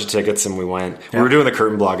bought a bunch of tickets and we went. Yeah. We were doing the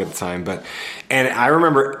curtain blog at the time, and I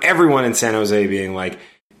remember everyone in San Jose being like,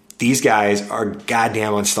 "These guys are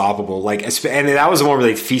goddamn unstoppable!" Like, and that was the one where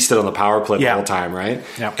they feasted on the power play the whole time, right?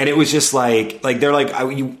 Yeah. And it was just like they're like,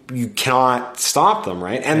 you cannot stop them,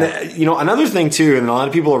 right? And another thing too, and a lot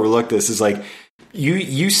of people overlook this, is like,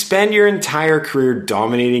 you spend your entire career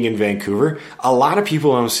dominating in Vancouver. A lot of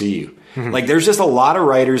people don't see you. Mm-hmm. Like, there's just a lot of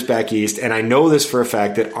writers back east, and I know this for a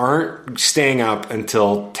fact, that aren't staying up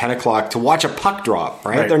until 10 o'clock to watch a puck drop,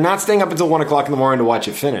 right? They're not staying up until 1 o'clock in the morning to watch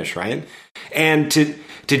it finish, right? And to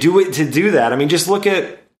do that, I mean, just look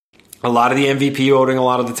at a lot of the MVP voting a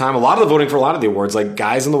lot of the time, a lot of the voting for a lot of the awards, like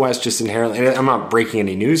guys in the West just inherently, and I'm not breaking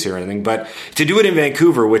any news here or anything, but to do it in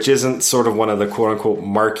Vancouver, which isn't sort of one of the quote unquote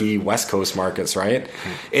marquee West Coast markets, right?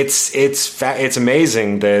 It's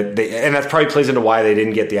amazing that and that probably plays into why they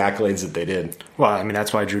didn't get the accolades that they did. Well, I mean,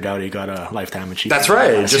 that's why Drew Doughty got a lifetime achievement. That's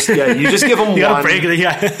right. You just give him one.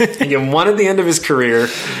 You give him one at the end of his career,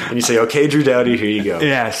 and you say, okay, Drew Doughty, here you go.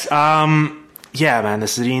 Yes. Yeah, man, the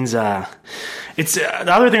Sedin's, it's the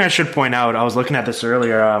other thing I should point out. I was looking at this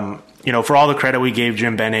earlier. For all the credit we gave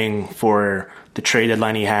Jim Benning for the trade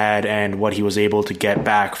deadline he had and what he was able to get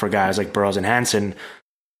back for guys like Burroughs and Hansen,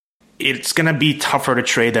 it's going to be tougher to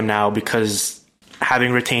trade them now because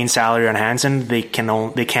having retained salary on Hansen, they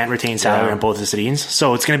can't retain salary on both the Sedins.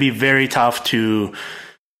 So it's going to be very tough to.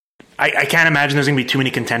 I can't imagine there's going to be too many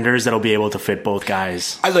contenders that'll be able to fit both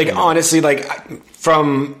guys. Honestly,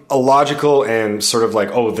 from a logical and sort of like,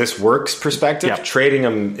 oh, this works perspective, trading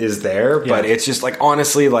them is there, but it's just like,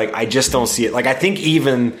 honestly, like, I just don't see it. Like, I think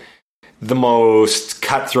even the most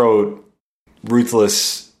cutthroat,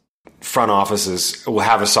 ruthless front offices will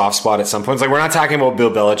have a soft spot at some points. Like, we're not talking about Bill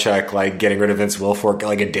Belichick, like, getting rid of Vince Wilfork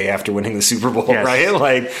like a day after winning the Super Bowl, right?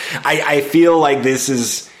 Like, I feel like this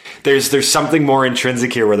is... There's something more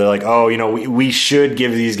intrinsic here where they're like, oh, we should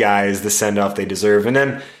give these guys the send-off they deserve. And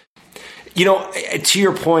then, to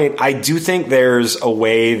your point, I do think there's a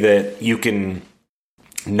way that you can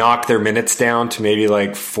knock their minutes down to maybe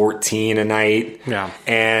like 14 a night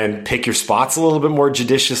and pick your spots a little bit more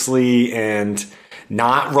judiciously and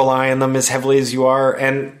not rely on them as heavily as you are.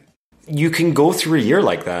 And you can go through a year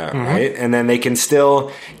like that, right? And then they can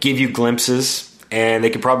still give you glimpses. And they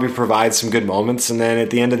could probably provide some good moments. And then at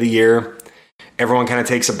the end of the year, everyone kind of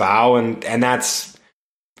takes a bow. And that's,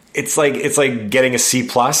 it's like getting a C+.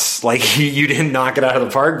 Like you didn't knock it out of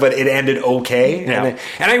the park, but it ended okay. Yeah.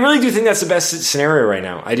 And I really do think that's the best scenario right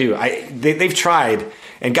now. I do. They've tried,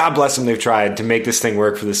 and God bless them, they've tried to make this thing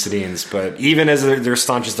work for the Sedins. But even as their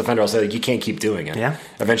staunchest defender, I'll say, like, you can't keep doing it. Yeah.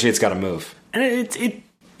 Eventually, it's got to move. And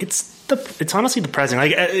it's honestly depressing.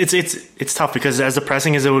 Like it's tough because as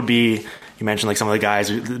depressing as it would be, you mentioned like some of the guys,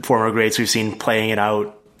 the former greats we've seen playing it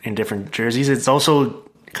out in different jerseys. It's also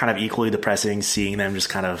kind of equally depressing seeing them just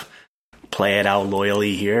kind of play it out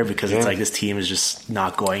loyally here because it's like this team is just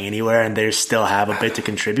not going anywhere and they still have a bit to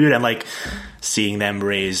contribute, and like seeing them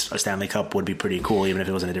raise a Stanley Cup would be pretty cool even if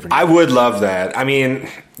it wasn't a different team. I would love that. I mean,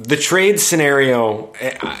 the trade scenario,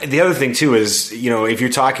 the other thing too is, you know, if you're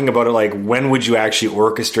talking about it, like when would you actually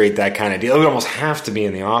orchestrate that kind of deal? It would almost have to be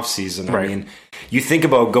in the off season. Right. I mean, you think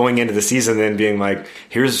about going into the season and then being like,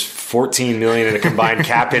 here's $14 million in a combined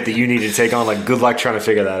cap hit that you need to take on. Like, good luck trying to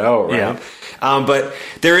figure that out, right? Yeah. But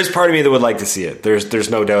there is part of me that would like to see it. There's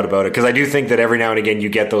no doubt about it, because I do think that every now and again you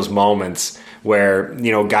get those moments where,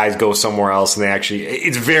 you know, guys go somewhere else and they actually,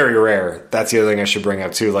 it's very rare. That's the other thing I should bring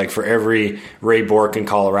up too. Like for every Ray Bourque in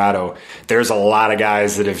Colorado, there's a lot of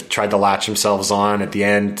guys that have tried to latch themselves on at the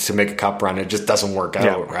end to make a cup run. It just doesn't work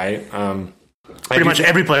out, right? Pretty much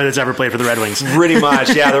every player that's ever played for the Red Wings. Pretty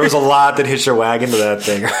much, yeah. There was a lot that hitched their wagon to that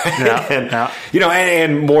thing, right? You know,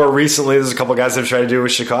 and more recently, there's a couple guys that have tried to do it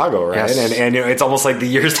with Chicago, right? Yes. And you know, it's almost like the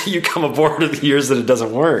years that you come aboard are the years that it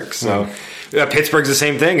doesn't work. So Pittsburgh's the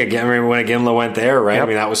same thing. Again, I remember when Iginla went there, right? I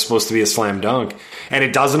mean, that was supposed to be a slam dunk, and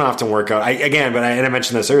it doesn't often work out. I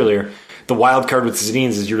mentioned this earlier. The wild card with the Sedins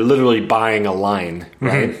is you're literally buying a line,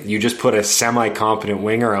 right? Mm-hmm. You just put a semi-competent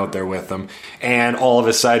winger out there with them, and all of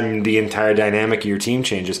a sudden the entire dynamic of your team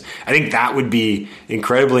changes. I think that would be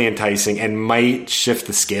incredibly enticing and might shift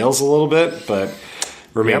the scales a little bit, but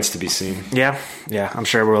remains to be seen. Yeah. I'm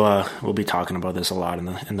sure we'll be talking about this a lot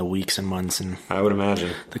in the weeks and months and I would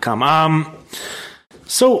imagine to come.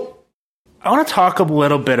 So I want to talk a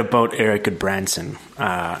little bit about Erik Gudbranson.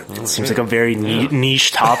 It seems like a very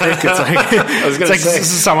niche topic. It's like I was going to say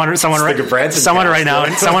someone right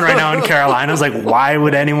now in Carolina is like, why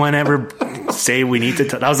would anyone ever say we need to?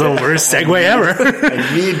 That was the worst segue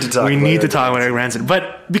ever. We need to talk about Erik Gudbranson,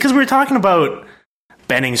 but because we were talking about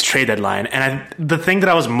Benning's trade deadline, and the thing that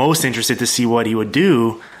I was most interested to see what he would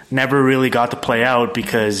do never really got to play out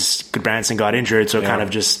because Gudbranson got injured, so it kind of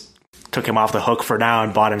just took him off the hook for now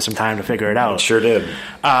and bought him some time to figure it out. It sure did.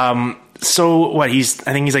 So what I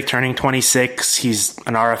think he's like turning 26. He's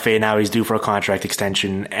an RFA now. He's due for a contract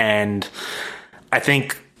extension. And I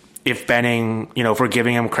think if Benning, you know, if we're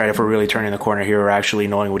giving him credit for really turning the corner here or actually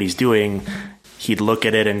knowing what he's doing, he'd look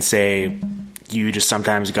at it and say, you just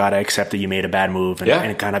sometimes got to accept that you made a bad move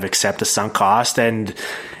and kind of accept the sunk cost. And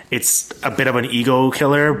it's a bit of an ego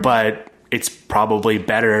killer, but it's probably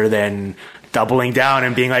better than doubling down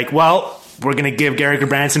and being like, well, we're going to give Erik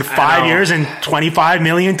Gudbranson 5 years and $25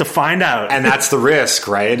 million to find out. And that's the risk,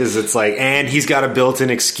 right? Is it's like, and he's got a built-in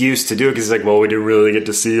excuse to do it because he's like, well, we didn't really get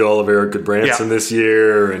to see all of Erik Gudbranson this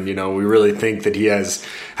year, and you know, we really think that he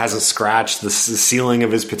hasn't scratched the ceiling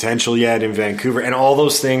of his potential yet in Vancouver, and all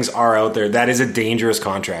those things are out there. That is a dangerous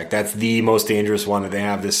contract. That's the most dangerous one that they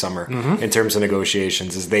have this summer in terms of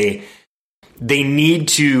negotiations. Is they need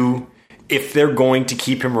to. If they're going to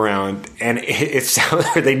keep him around, and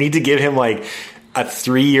they need to give him like a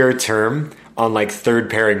 3-year term on like third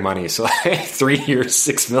pairing money. So 3 years,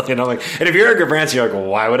 $6 million. I'm like, and if you're Erik Gudbranson, you're like, well,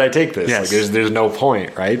 why would I take this? Yes. Like, there's no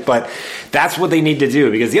point, right? But that's what they need to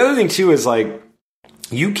do, because the other thing too is like,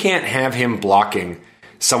 you can't have him blocking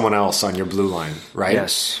someone else on your blue line, right?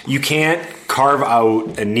 Yes. You can't carve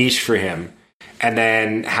out a niche for him and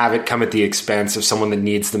then have it come at the expense of someone that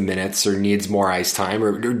needs the minutes or needs more ice time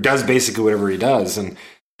or does basically whatever he does. And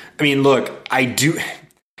I mean, look, I do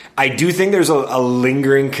think there's a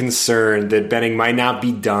lingering concern that Benning might not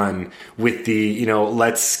be done with the, you know,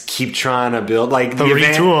 let's keep trying to build like the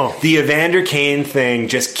retool. The Evander Kane thing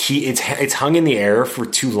it's hung in the air for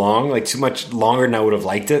too long, like too much longer than I would have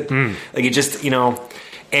liked it. Like it just, you know,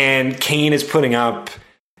 and Kane is putting up.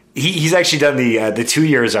 He's actually done the 2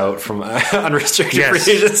 years out from unrestricted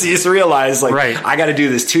free agency. He's realized, like, I got to do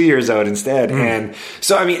this 2 years out instead. And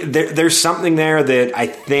so, I mean, there's something there that I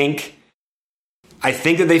think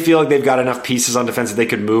that they feel like they've got enough pieces on defense that they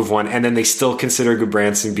could move one, and then they still consider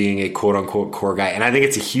Gudbranson being a quote-unquote core guy. And I think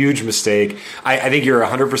it's a huge mistake. I think you're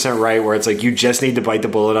 100% right, where it's like you just need to bite the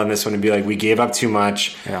bullet on this one and be like, we gave up too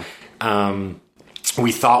much. Yeah.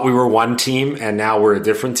 We thought we were one team, and now we're a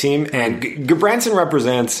different team. And Gudbranson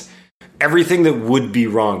represents everything that would be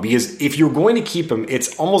wrong, because if you're going to keep him,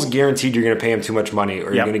 it's almost guaranteed you're going to pay him too much money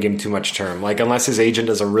or you're going to give him too much term, like unless his agent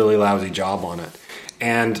does a really lousy job on it.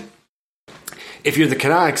 And if you're the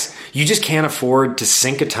Canucks, you just can't afford to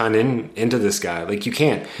sink a ton into this guy. Like, you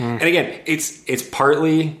can't. And again, it's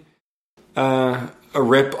partly a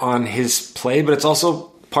rip on his play, but it's also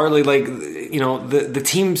partly like, the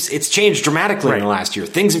team's, it's changed dramatically in the last year.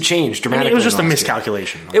 Things have changed dramatically. It was just a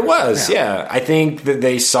miscalculation. It was, yeah. I think that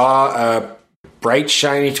they saw a bright,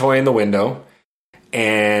 shiny toy in the window,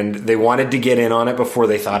 and they wanted to get in on it before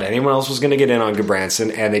they thought anyone else was going to get in on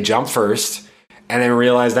Goodbranson, and they jumped first. And then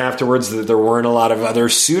realized afterwards that there weren't a lot of other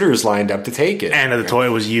suitors lined up to take it. And the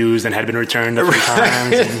toy was used and had been returned a few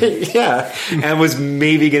times. Yeah. And was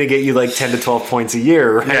maybe going to get you like 10 to 12 points a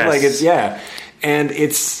year, right? Yes. Like, it's, yeah. And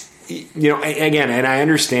it's, again, and I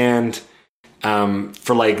understand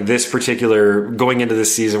for like this particular, going into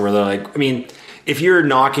this season where they're like, I mean, if you're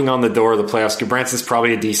knocking on the door of the playoffs, Goodbranson's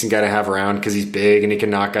probably a decent guy to have around because he's big and he can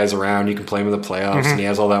knock guys around. You can play him in the playoffs and he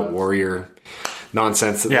has all that warrior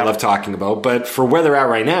nonsense that they love talking about. But for where they're at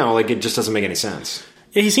right now, like, it just doesn't make any sense.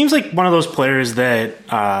 Yeah, he seems like one of those players that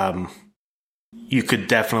you could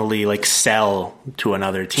definitely like sell to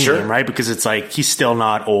another team, right? Because it's like he's still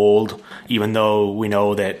not old, even though we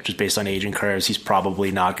know that just based on aging curves, he's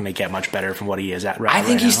probably not going to get much better from what he is at right now. I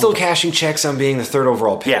think he's still cashing checks on being the third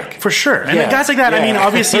overall pick. Yeah, for sure. And guys like that, I mean,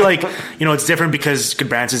 obviously, like, it's different because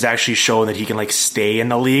Goodbranson's actually shown that he can like stay in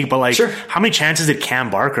the league. But like, how many chances did Cam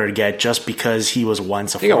Barker get just because he was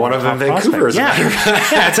once a former one of them in Vancouver?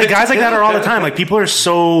 Yeah, it's like guys like that are all the time. Like, people are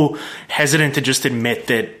so hesitant to just admit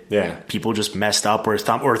that people just messed up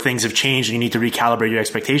or things have changed and you need to recalibrate your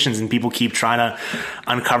expectations, and people keep trying to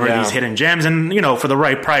uncover these hidden gems. And for the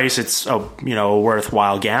right price, it's a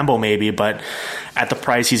worthwhile gamble maybe, but at the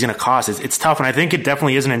price he's going to cost, it's tough. And I think it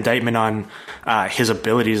definitely is an indictment on his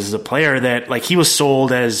abilities as a player, that like he was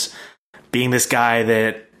sold as being this guy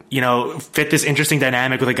that fit this interesting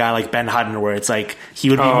dynamic with a guy like Ben Hutton, where it's like he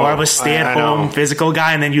would be more of a stay-at-home physical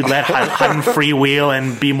guy, and then you'd let Hutton freewheel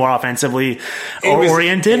and be more offensively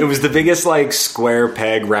oriented. It was the biggest like square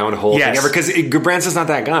peg round hole thing ever, because Goodbranson's not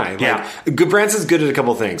that guy. Goodbranson's good at a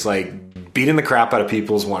couple things, like beating the crap out of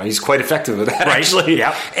people's one. He's quite effective at that, actually.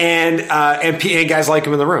 Yeah, and guys like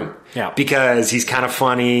him in the room. Yeah, because he's kind of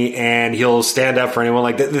funny and he'll stand up for anyone.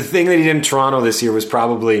 Like the thing that he did in Toronto this year was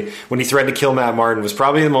probably when he threatened to kill Matt Martin was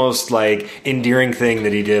probably the most like endearing thing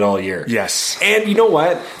that he did all year. Yes, and you know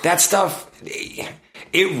what? That stuff, it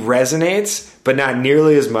resonates, but not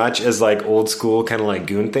nearly as much as like old school kind of like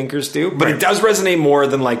goon thinkers do. But it does resonate more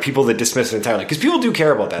than like people that dismiss it entirely, because people do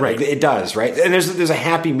care about that. Right, like, it does, right? And there's a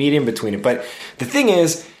happy medium between it. But the thing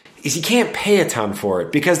is you can't pay a ton for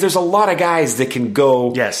it, because there's a lot of guys that can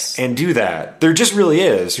go and do that. There just really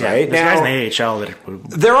is, right? There's guys in the AHL that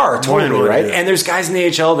there are, totally, right? And there's guys in the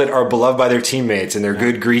AHL that are beloved by their teammates, and they're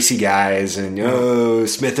good, greasy guys, and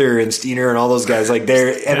Smither and Steiner and all those guys, like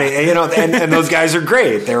and those guys are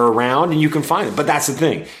great. They're around, and you can find them. But that's the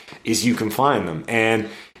thing, is you can find them. And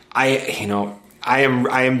I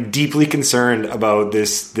am deeply concerned about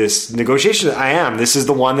this negotiation. This is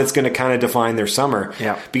the one that's going to kind of define their summer.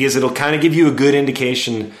 Yeah. Because it'll kind of give you a good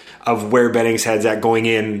indication of where Benning's head's at going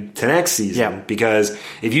into next season. Yeah. Because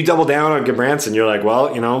if you double down on Goodbranson, you're like, well,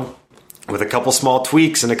 with a couple small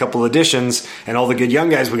tweaks and a couple additions and all the good young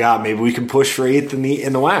guys we got, maybe we can push for 8th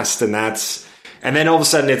in the West. And then all of a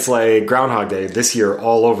sudden it's like Groundhog Day this year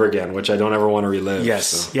all over again, which I don't ever want to relive. Yes.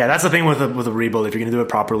 So. Yeah, that's the thing with a rebuild. If you're going to do it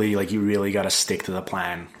properly, like, you really got to stick to the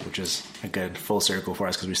plan, which is a good full circle for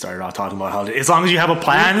us, because we started off talking about how as long as you have a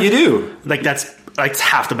plan, you do. Like, that's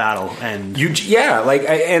half the battle. And I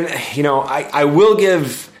will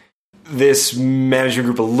give this management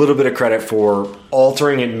group a little bit of credit for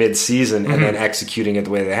altering it mid-season and then executing it the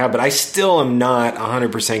way they have. But I still am not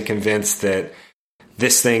 100% convinced that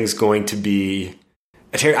this thing's going to be.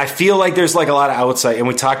 I feel like there's like a lot of outside, and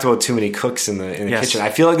we talked about too many cooks in the kitchen. I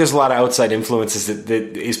feel like there's a lot of outside influences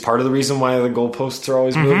that is part of the reason why the goalposts are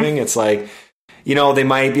always moving. It's like, they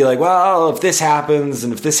might be like, well, if this happens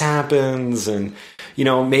and if this happens, and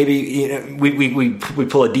maybe we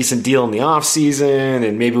pull a decent deal in the off season,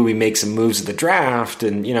 and maybe we make some moves at the draft,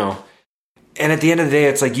 and And at the end of the day,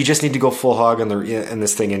 it's like you just need to go full hog in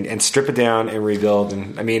this thing and strip it down and rebuild.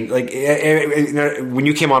 And I mean, like when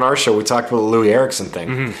you came on our show, we talked about the Louis Eriksson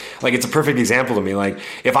thing. Like, it's a perfect example to me. Like,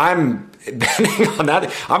 if I'm betting on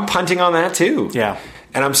that, I'm punting on that too. Yeah.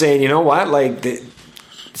 And I'm saying, you know what? Like, the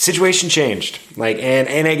situation changed. Like,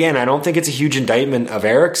 and again, I don't think it's a huge indictment of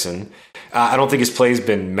Eriksson. I don't think his play's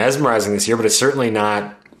been mesmerizing this year, but it's certainly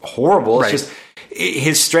not horrible. It's just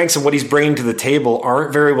his strengths and what he's bringing to the table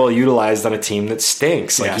aren't very well utilized on a team that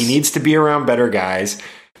stinks. Like, he needs to be around better guys,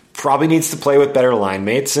 probably needs to play with better line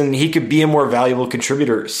mates, and he could be a more valuable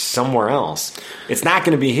contributor somewhere else. It's not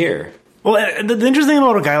going to be here. Well, the interesting thing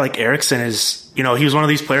about a guy like Eriksson is, he was one of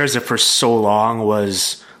these players that for so long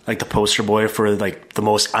was like the poster boy for like the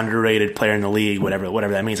most underrated player in the league, whatever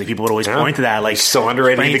that means. Like people would always point to that, like so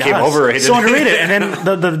underrated, he became overrated. So underrated. And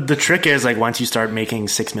then the trick is like once you start making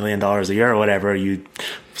 $6 million a year or whatever, you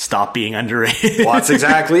stop being underrated. Well, that's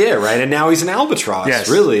exactly it, right? And now he's an albatross,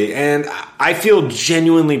 really. And I feel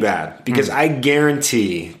genuinely bad because I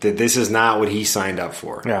guarantee that this is not what he signed up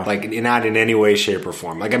for. Yeah. Like, not in any way, shape, or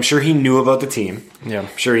form. Like, I'm sure he knew about the team. Yeah.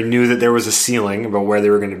 I'm sure he knew that there was a ceiling about where they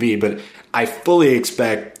were going to be. But I fully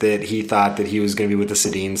expect that he thought that he was going to be with the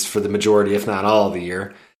Sedins for the majority, if not all of the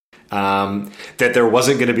year. That there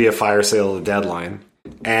wasn't going to be a fire sale at the deadline.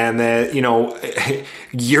 And that,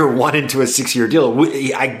 year one into a 6-year deal,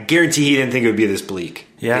 I guarantee he didn't think it would be this bleak.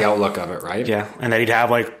 Yeah. The outlook of it, right? Yeah. And that he'd have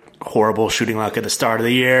like horrible shooting luck at the start of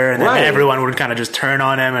the year, and then everyone would kind of just turn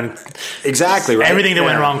on him, and exactly right. Everything that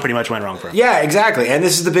went wrong pretty much went wrong for him. Yeah, exactly. And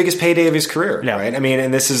this is the biggest payday of his career, right? I mean,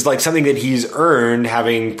 and this is like something that he's earned,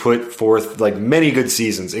 having put forth like many good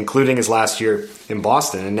seasons, including his last year in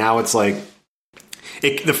Boston. And now it's like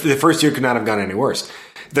the first year could not have gone any worse.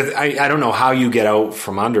 I don't know how you get out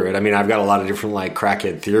from under it. I mean, I've got a lot of different like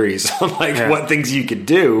crackhead theories on what things you could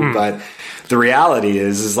do, but the reality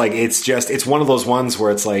is like it's one of those ones where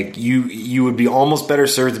it's like you would be almost better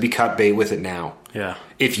served to be cut bait with it now. Yeah,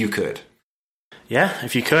 if you could. Yeah,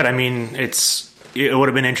 if you could. I mean, it would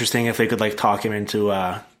have been interesting if they could like talk him into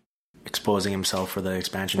exposing himself for the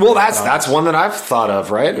expansion. Well, that's one that I've thought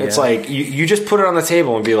of. Right? Yeah. It's like you just put it on the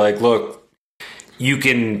table and be like, look. You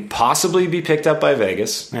can possibly be picked up by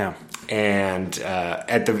Vegas. Yeah. And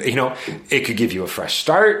it could give you a fresh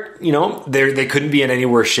start. They couldn't be in any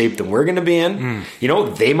worse shape than we're going to be in.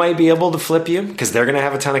 They might be able to flip you because they're going to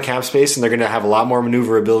have a ton of cap space and they're going to have a lot more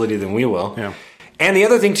maneuverability than we will. Yeah. And the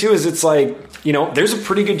other thing too is it's like, there's a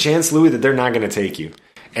pretty good chance, Louis, that they're not going to take you.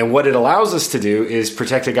 And what it allows us to do is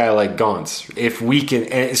protect a guy like Gauntz. If we can,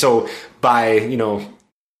 and so by,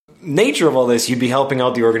 nature of all this, you'd be helping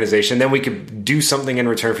out the organization. Then we could do something in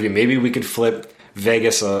return for you. Maybe we could flip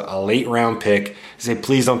Vegas a late round pick, say,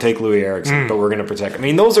 please don't take Louis Eriksson, but we're going to protect. I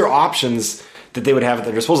mean, those are options that they would have at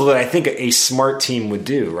their disposal that I think a smart team would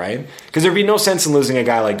do, right? Because there'd be no sense in losing a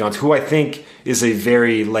guy like Gauntz, who I think is a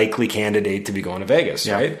very likely candidate to be going to Vegas,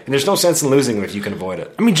 right? And there's no sense in losing him if you can avoid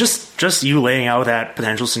it. I mean, just you laying out that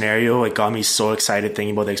potential scenario got me so excited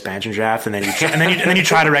thinking about the expansion draft, and then you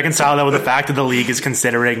try to reconcile that with the fact that the league is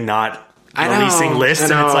considering not releasing lists,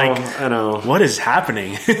 and it's like, I know, what is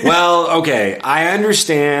happening? Well, okay, I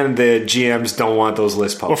understand that GMs don't want those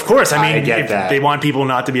lists published. Well, of course, I mean, get that. They want people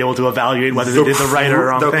not to be able to evaluate whether they did the right or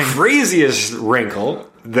wrong thing. The craziest wrinkle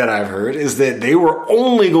that I've heard is that they were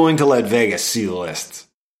only going to let Vegas see the lists.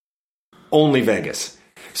 Only Vegas.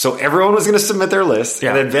 So everyone was going to submit their list,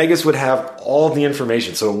 and then Vegas would have all the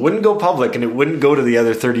information. So it wouldn't go public, and it wouldn't go to the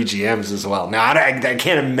other 30 GMs as well. Now, I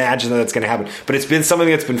can't imagine that that's going to happen, but it's been something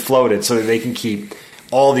that's been floated so that they can keep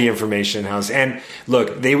all the information in-house. And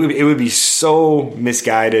look, it would be so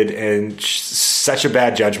misguided and such a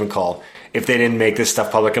bad judgment call if they didn't make this stuff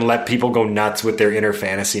public and let people go nuts with their inner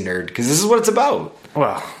fantasy nerd, because this is what it's about.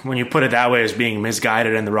 Well, when you put it that way as being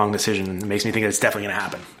misguided and the wrong decision, it makes me think that it's definitely going to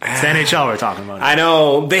happen. It's the NHL we're talking about. I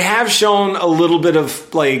know. They have shown a little bit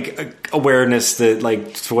of like awareness that, like,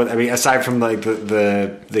 aside from like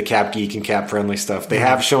the cap geek and cap friendly stuff, they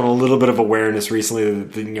have shown a little bit of awareness recently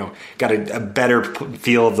that, got a better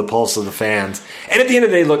feel of the pulse of the fans. And at the end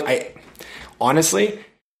of the day, look, honestly,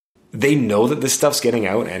 they know that this stuff's getting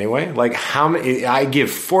out anyway. Like, how many? I give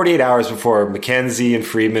 48 hours before Mackenzie and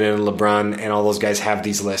Friedman and LeBron and all those guys have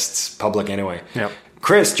these lists public anyway. Yep.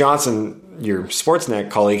 Chris Johnson, your Sportsnet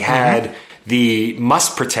colleague, had the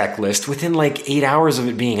must protect list within like 8 hours of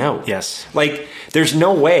it being out. Yes. Like, there's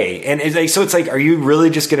no way. And so it's like, are you really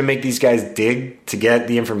just going to make these guys dig to get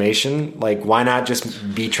the information? Like, why not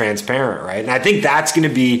just be transparent, right? And I think that's going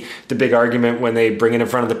to be the big argument when they bring it in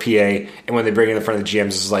front of the PA and when they bring it in front of the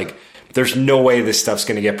GMs is like, there's no way this stuff's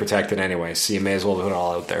going to get protected anyway, so you may as well put it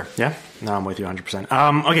all out there. Yeah, no, I'm with you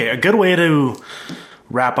 100%. Okay, a good way to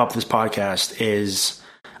wrap up this podcast is,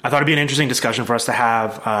 I thought it'd be an interesting discussion for us to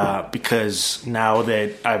have because now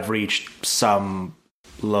that I've reached some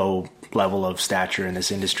low level of stature in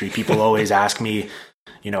this industry, people always ask me,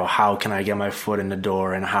 how can I get my foot in the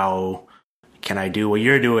door and how can I do what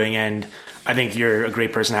you're doing? And I think you're a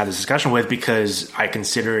great person to have this discussion with because I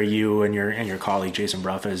consider you and your colleague Jason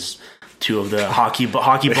Bruff as two of the hockey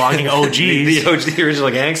blogging OGs. the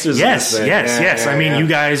original gangsters. Yes. I mean, you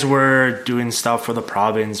guys were doing stuff for the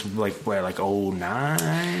province like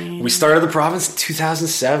 2009? We started the province in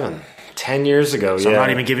 2007. 10 years ago. So I'm not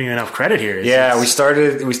even giving you enough credit here. We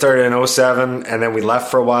started in 2007, and then we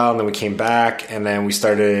left for a while, and then we came back, and then we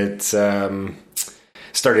started at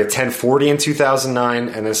 1040 in 2009,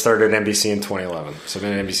 and then started at NBC in 2011. So I've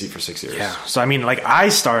been at NBC for 6 years. Yeah. So I mean, like, I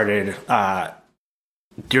started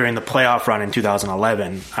during the playoff run in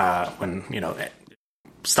 2011 when, you know,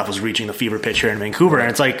 stuff was reaching the fever pitch here in Vancouver,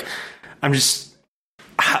 and it's like,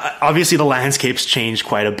 obviously the landscape's changed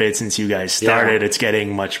quite a bit since you guys started. It's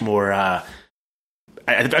getting much more I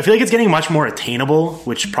feel like it's getting much more attainable,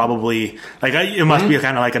 which probably, like, it must be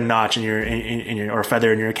kind of like a notch in your or a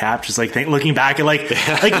feather in your cap, just like looking back at like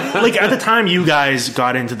at the time you guys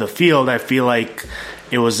got into the field, I feel like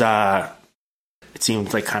it was it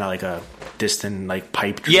seemed like kind of like a distant, like,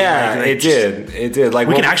 pipe dream. It did. Like,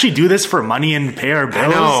 we can actually do this for money and pay our bills. I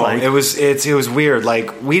know. Like, it was weird.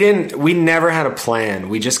 Like, we never had a plan.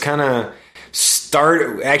 We just kind of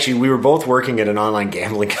started. Actually, we were both working at an online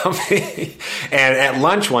gambling company, and at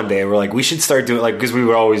lunch one day, we're like, we should start doing, like, because we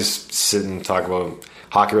would always sit and talk about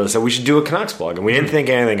hockey. Really, so we should do a Canucks blog, and we didn't think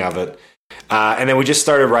anything of it. And then we just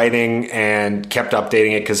started writing and kept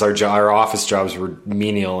updating it because our office jobs were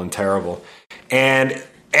menial and terrible, and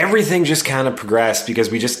everything just kind of progressed because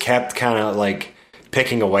we just kept kind of like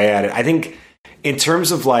picking away at it. I think in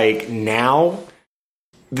terms of like now,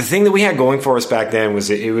 the thing that we had going for us back then was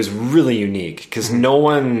it was really unique because no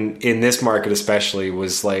one in this market especially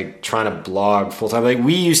was like trying to blog full time. Like,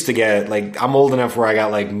 we used to get, like, I'm old enough where I got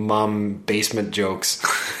like mom basement jokes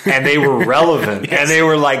and they were relevant and they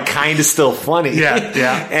were like kind of still funny.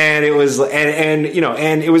 Yeah. And it was, and you know,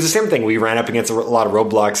 and it was the same thing. We ran up against a lot of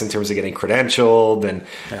roadblocks in terms of getting credentialed and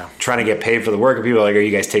trying to get paid for the work. And people were like, are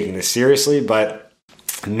you guys taking this seriously? But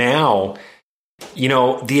now, you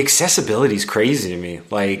know, the accessibility is crazy to me.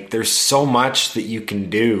 Like, there's so much that you can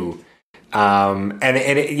do. And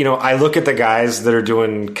it, you know, I look at the guys that are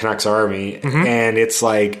doing Canucks Army and it's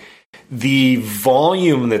like the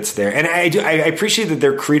volume that's there. And I appreciate that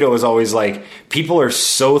their credo is always like, people are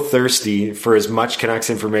so thirsty for as much Canucks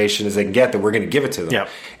information as they can get that we're going to give it to them. Yep.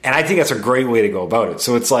 And I think that's a great way to go about it.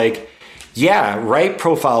 So it's like, write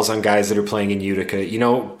profiles on guys that are playing in Utica. You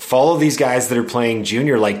know, follow these guys that are playing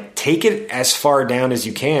junior. Like, take it as far down as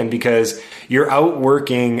you can because you're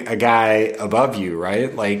outworking a guy above you,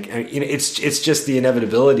 right? Like, you know, it's just the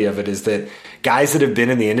inevitability of it is that guys that have been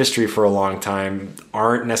in the industry for a long time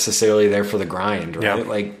aren't necessarily there for the grind, right? Yep.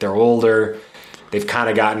 Like, they're older, they've kind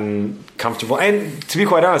of gotten comfortable, and to be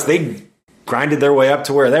quite honest, they grinded their way up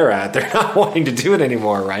to where they're at. They're not wanting to do it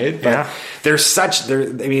anymore, right? But there's such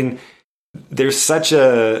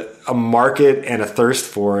a market and a thirst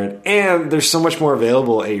for it, and there's so much more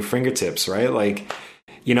available at your fingertips, right? Like,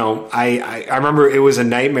 you know, I remember it was a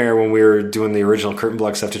nightmare when we were doing the original Curtain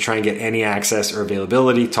Block stuff to try and get any access or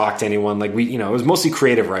availability, talk to anyone. Like, we, you know, it was mostly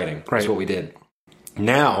creative writing. That's what we did.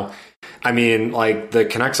 Now, I mean, like, the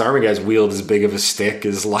Canucks Army guys wield as big of a stick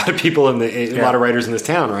as a lot of people a lot of writers in this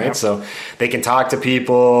town, right? Yep. So they can talk to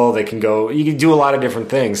people, they can go, you can do a lot of different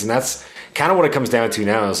things, and that's kind of what it comes down to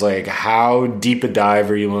now is like, how deep a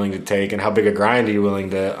dive are you willing to take and how big a grind are you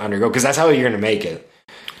willing to undergo? Because that's how you're going to make it.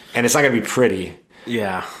 And it's not going to be pretty.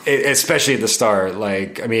 Yeah. Especially at the start.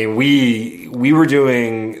 Like, I mean, we were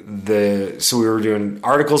doing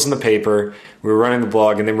articles in the paper, we were running the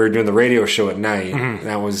blog, and then we were doing the radio show at night. And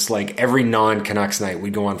that was like every non-Canucks night.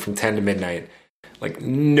 We'd go on from 10 to midnight. Like,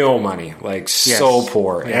 no money. Like, so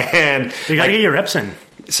poor. Yeah. And you got to get your reps in.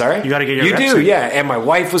 Sorry? You got to get your reps in. You do, yeah. And my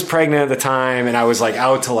wife was pregnant at the time, and I was like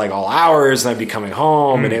out till like all hours, and I'd be coming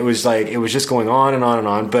home, and it was just going on and on and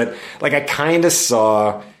on. But like, I kind of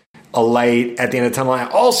saw a light at the end of the tunnel. I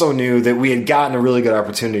also knew that we had gotten a really good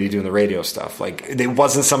opportunity doing the radio stuff. Like, it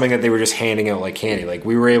wasn't something that they were just handing out like candy. Like,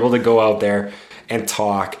 we were able to go out there and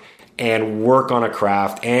talk and work on a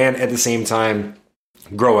craft and at the same time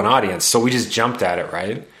grow an audience. So we just jumped at it,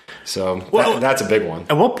 right? So that's a big one.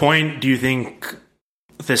 At what point do you think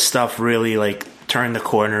this stuff really like turned the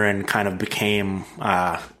corner and kind of became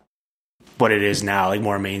what it is now, like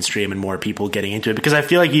more mainstream and more people getting into it? Because I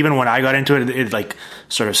feel like even when I got into it like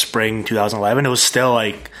sort of spring 2011, it was still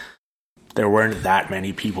like there weren't that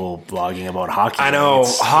many people blogging about hockey. I know.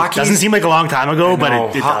 It doesn't seem like a long time ago, but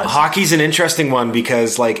it does. Hockey's an interesting one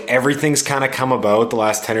because like everything's kind of come about the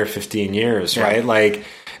last 10 or 15 years, right? Like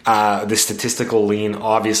the statistical lean,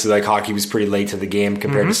 obviously, like hockey was pretty late to the game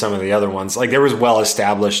compared to some of the other ones. Like there was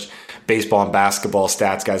well-established baseball and basketball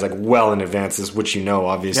stats guys like well in advance, which you know,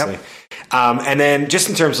 obviously. Yep. And then just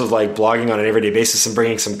in terms of like blogging on an everyday basis and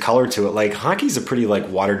bringing some color to it, like hockey's a pretty like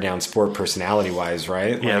watered down sport personality wise,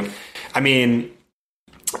 right? Yeah. Like, I mean,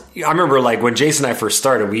 I remember like when Jason and I first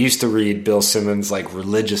started, we used to read Bill Simmons like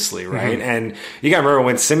religiously, right? Mm-hmm. And you gotta remember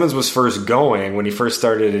when Simmons was first going, when he first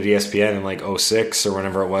started at ESPN in like 2006 or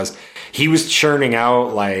whenever it was, he was churning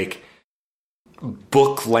out like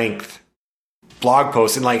book length blog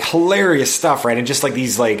posts and like hilarious stuff, right? And just like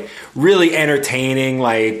these like really entertaining,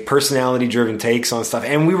 like personality driven takes on stuff.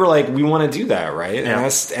 And we were like, we want to do that, right? Yeah.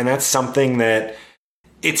 And that's something that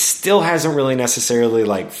it still hasn't really necessarily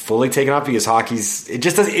like fully taken off because it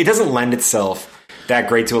doesn't lend itself that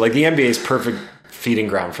great to it. Like the NBA is perfect feeding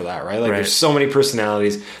ground for that, right? Like there's so many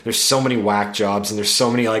personalities, there's so many whack jobs, and there's so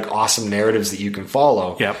many like awesome narratives that you can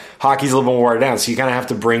follow. Yep. Hockey's a little more watered down, so you kind of have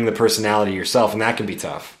to bring the personality yourself, and that can be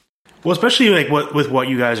tough. Well, especially like with what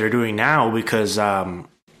you guys are doing now, because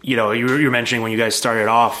you're mentioning when you guys started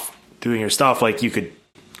off doing your stuff, like you could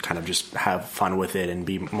kind of just have fun with it and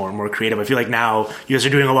be more and more creative. I feel like now you guys are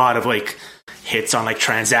doing a lot of like hits on like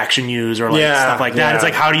transaction news or like stuff like that. It's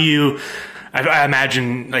like, how do you? I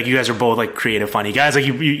imagine like you guys are both like creative, funny guys. Like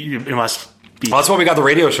you must. Well, that's why we got the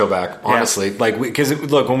radio show back, honestly. Yeah. Like, because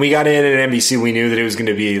look, when we got in at NBC, we knew that it was going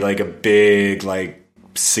to be like a big, like,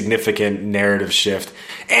 significant narrative shift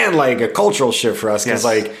and like a cultural shift for us. Because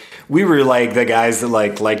like we were like the guys that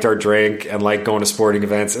like liked our drink and like going to sporting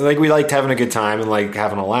events, and like we liked having a good time and like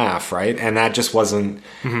having a laugh, right? And that just wasn't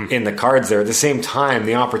in the cards there. At the same time,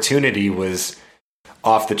 the opportunity was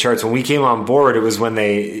off the charts. When we came on board, it was when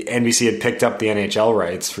NBC had picked up the NHL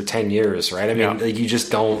rights for 10 years, right? I mean, like you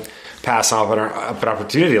just don't pass off an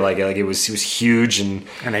opportunity like it. Like it was huge, and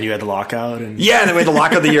then you had the lockout, and then we had the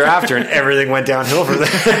lockout the year after, and everything went downhill from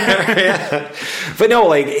there. But no,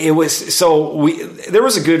 like it was. So there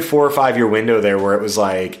was a good 4 or 5 year window there where it was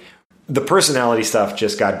like the personality stuff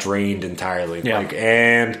just got drained entirely. Yeah. Like,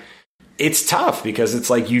 and it's tough because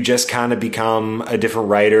it's like you just kind of become a different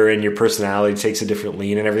writer and your personality takes a different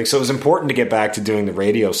lean and everything. So it was important to get back to doing the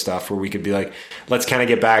radio stuff where we could be like, let's kind of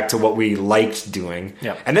get back to what we liked doing.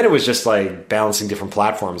 Yep. And then it was just like balancing different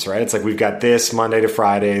platforms, right? It's like we've got this Monday to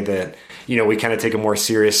Friday that, we kind of take a more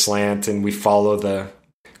serious slant and we follow the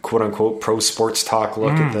quote unquote pro sports talk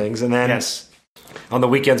look at things. And then on the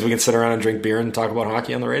weekends we can sit around and drink beer and talk about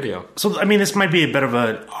hockey on the radio. So, I mean, this might be a bit of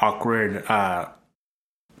an awkward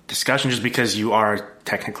discussion just because you are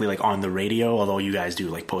technically like on the radio, although you guys do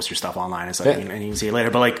like post your stuff online and stuff, and you can see it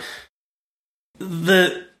later. But like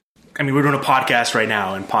we're doing a podcast right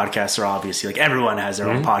now, and podcasts are obviously like everyone has their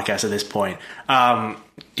own podcast at this point.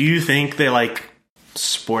 Do you think that like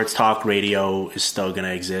sports talk radio is still going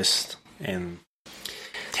to exist in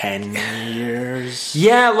 10 years?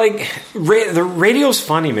 Yeah, like the radio's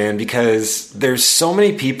funny, man, because there's so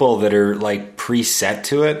many people that are like preset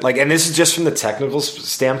to it. Like, and this is just from the technical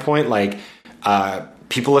standpoint, like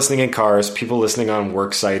people listening in cars, people listening on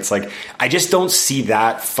work sites. Like, I just don't see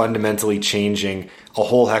that fundamentally changing a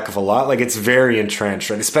whole heck of a lot. Like, it's very entrenched,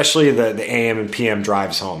 right? Especially the AM and PM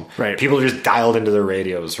drives home. Right. People are just dialed into their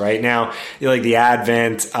radios right now. Like the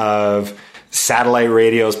advent of satellite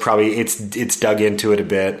radios, probably it's dug into it a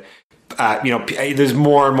bit. There's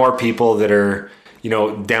more and more people that are,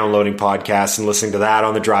 downloading podcasts and listening to that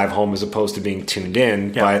on the drive home as opposed to being tuned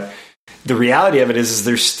in. Yeah. But the reality of it is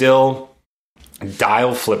there's still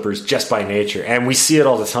dial flippers just by nature. And we see it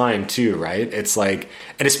all the time too, right? It's like,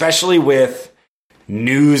 and especially with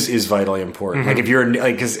news is vitally important. Like if you're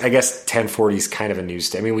like, because I guess 1040 is kind of a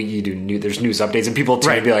news. I mean, there's news updates and people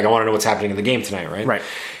tend to be like, I want to know what's happening in the game tonight, right? Right.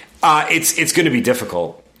 It's going to be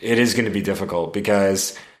difficult. It is going to be difficult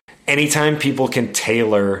because anytime people can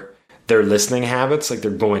tailor their listening habits, like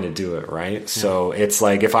they're going to do it, right? Yeah. So it's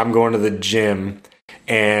like if I'm going to the gym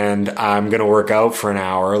and I'm going to work out for an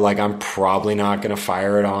hour, like I'm probably not going to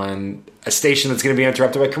fire it on a station that's going to be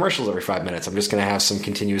interrupted by commercials every 5 minutes. I'm just going to have some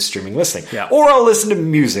continuous streaming listening. Yeah. Or I'll listen to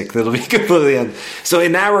music that'll be completely So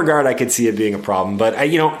in that regard, I could see it being a problem. But,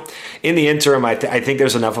 in the interim, I think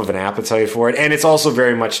there's enough of an appetite for it. And it's also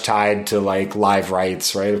very much tied to like live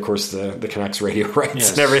rights, right? Of course, the Canucks radio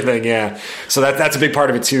rights and everything. Yeah. So that's a big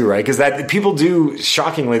part of it too, right? Because that people do,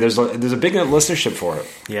 shockingly, there's a big listenership for it.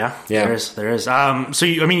 Yeah. There is. So,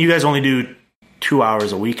 you guys only do 2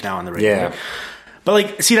 hours a week now on the radio. Yeah. But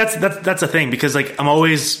like, see, that's the thing, because like I'm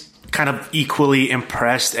always kind of equally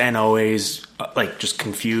impressed and always like just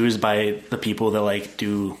confused by the people that like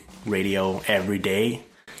do radio every day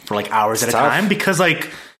for like hours at a time, because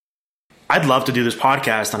like I'd love to do this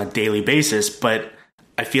podcast on a daily basis, but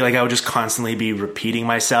I feel like I would just constantly be repeating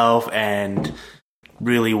myself and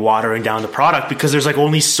really watering down the product because there's like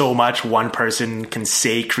only so much one person can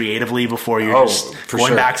say creatively before you're just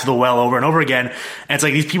going back to the well over and over again. And it's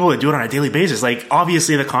like these people that do it on a daily basis, like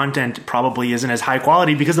obviously the content probably isn't as high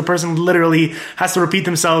quality because the person literally has to repeat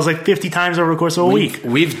themselves like 50 times over the course of a week.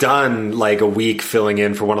 We've done like a week filling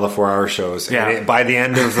in for one of the 4-hour shows. Yeah. And by the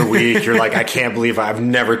end of the week, you're like, I can't believe I've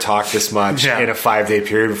never talked this much in a 5-day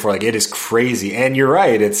period before. Like, it is crazy. And you're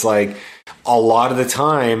right. It's like a lot of the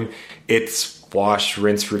time it's wash,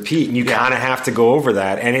 rinse, repeat. And you kind of have to go over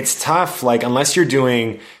that. And it's tough, like, unless you're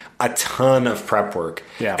doing a ton of prep work.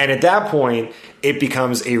 Yeah. And at that point, it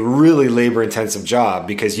becomes a really labor-intensive job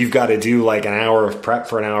because you've got to do like an hour of prep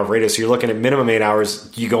for an hour of radio. So you're looking at minimum 8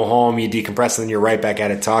 hours. You go home, you decompress, and then you're right back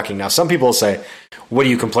at it talking. Now, some people say, what are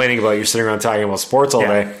you complaining about? You're sitting around talking about sports all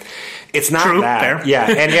day. It's not True, that. fair.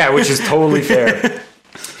 Yeah, which is totally fair.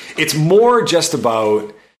 It's more just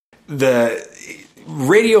about the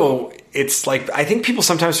radio. It's like, I think people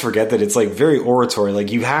sometimes forget that it's like very oratory.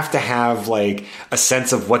 Like you have to have like a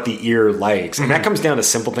sense of what the ear likes. And that comes down to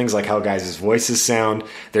simple things like how guys' voices sound,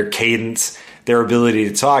 their cadence, their ability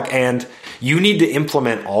to talk. And you need to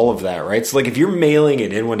implement all of that, right? So like if you're mailing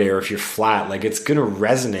it in one day or if you're flat, like it's going to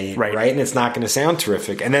resonate, right? And it's not going to sound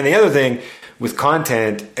terrific. And then the other thing with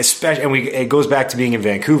content, especially, and it goes back to being in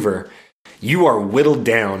Vancouver, you are whittled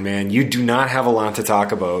down, man. You do not have a lot to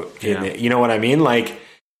talk about. You know what I mean? Like,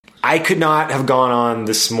 I could not have gone on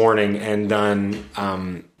this morning and done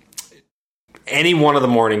any one of the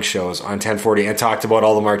morning shows on 1040 and talked about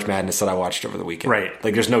all the March Madness that I watched over the weekend. Right.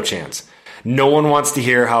 Like, there's no chance. No one wants to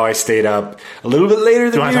hear how I stayed up a little bit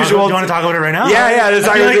later than usual. Do you want to talk about it right now? Yeah. I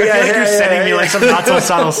feel like you're sending me like some not so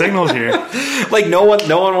subtle signals here. Like no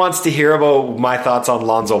one wants to hear about my thoughts on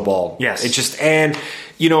Lonzo Ball. Yes. It just, and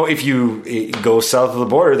you know, if you go south of the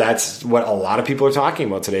border, that's what a lot of people are talking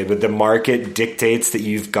about today. But the market dictates that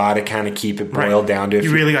you've got to kind of keep it boiled down to.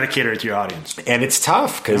 You really got to cater to your audience. And it's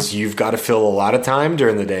tough because you've got to fill a lot of time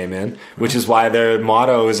during the day, man. Which is why their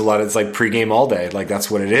motto is it's like pregame all day. Like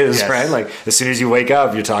that's what it is, right? Like as soon as you wake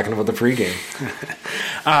up, you're talking about the pregame.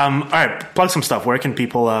 All right, plug some stuff. Where can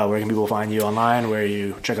people find you online? Where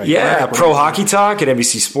you check out? Yeah, Pro Hockey Talk at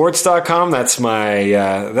NBCSports.com. That's my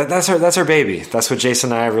that's our baby. That's what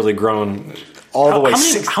Jason and I have really grown all the way.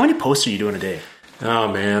 How many posts are you doing a day?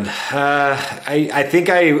 Oh man, I think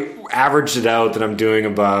I averaged it out that I'm doing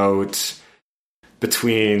about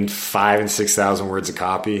between 5,000 and 6,000 words a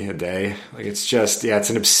copy a day. Like it's just it's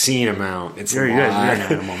an obscene amount. It's you're a lot. You're an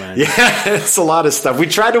animal, man. Yeah, it's a lot of stuff. We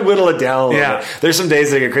tried to whittle it down a little bit. There's some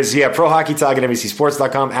days that get crazy. Yeah, Pro Hockey Talk at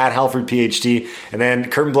NBCSports.com, at Halford PhD, and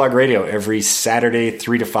then Curtain Blog Radio every Saturday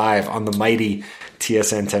 3 to 5 on the mighty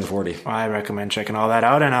TSN 1040. I recommend checking all that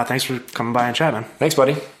out, and thanks for coming by and chat, man. Thanks,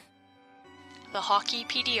 buddy. The Hockey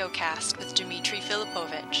PDOcast with Dimitri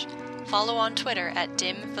Filipovic. Follow on Twitter at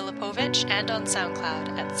Dim Filipovic and on SoundCloud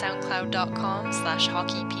at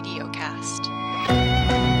soundcloud.com/hockeypdocast.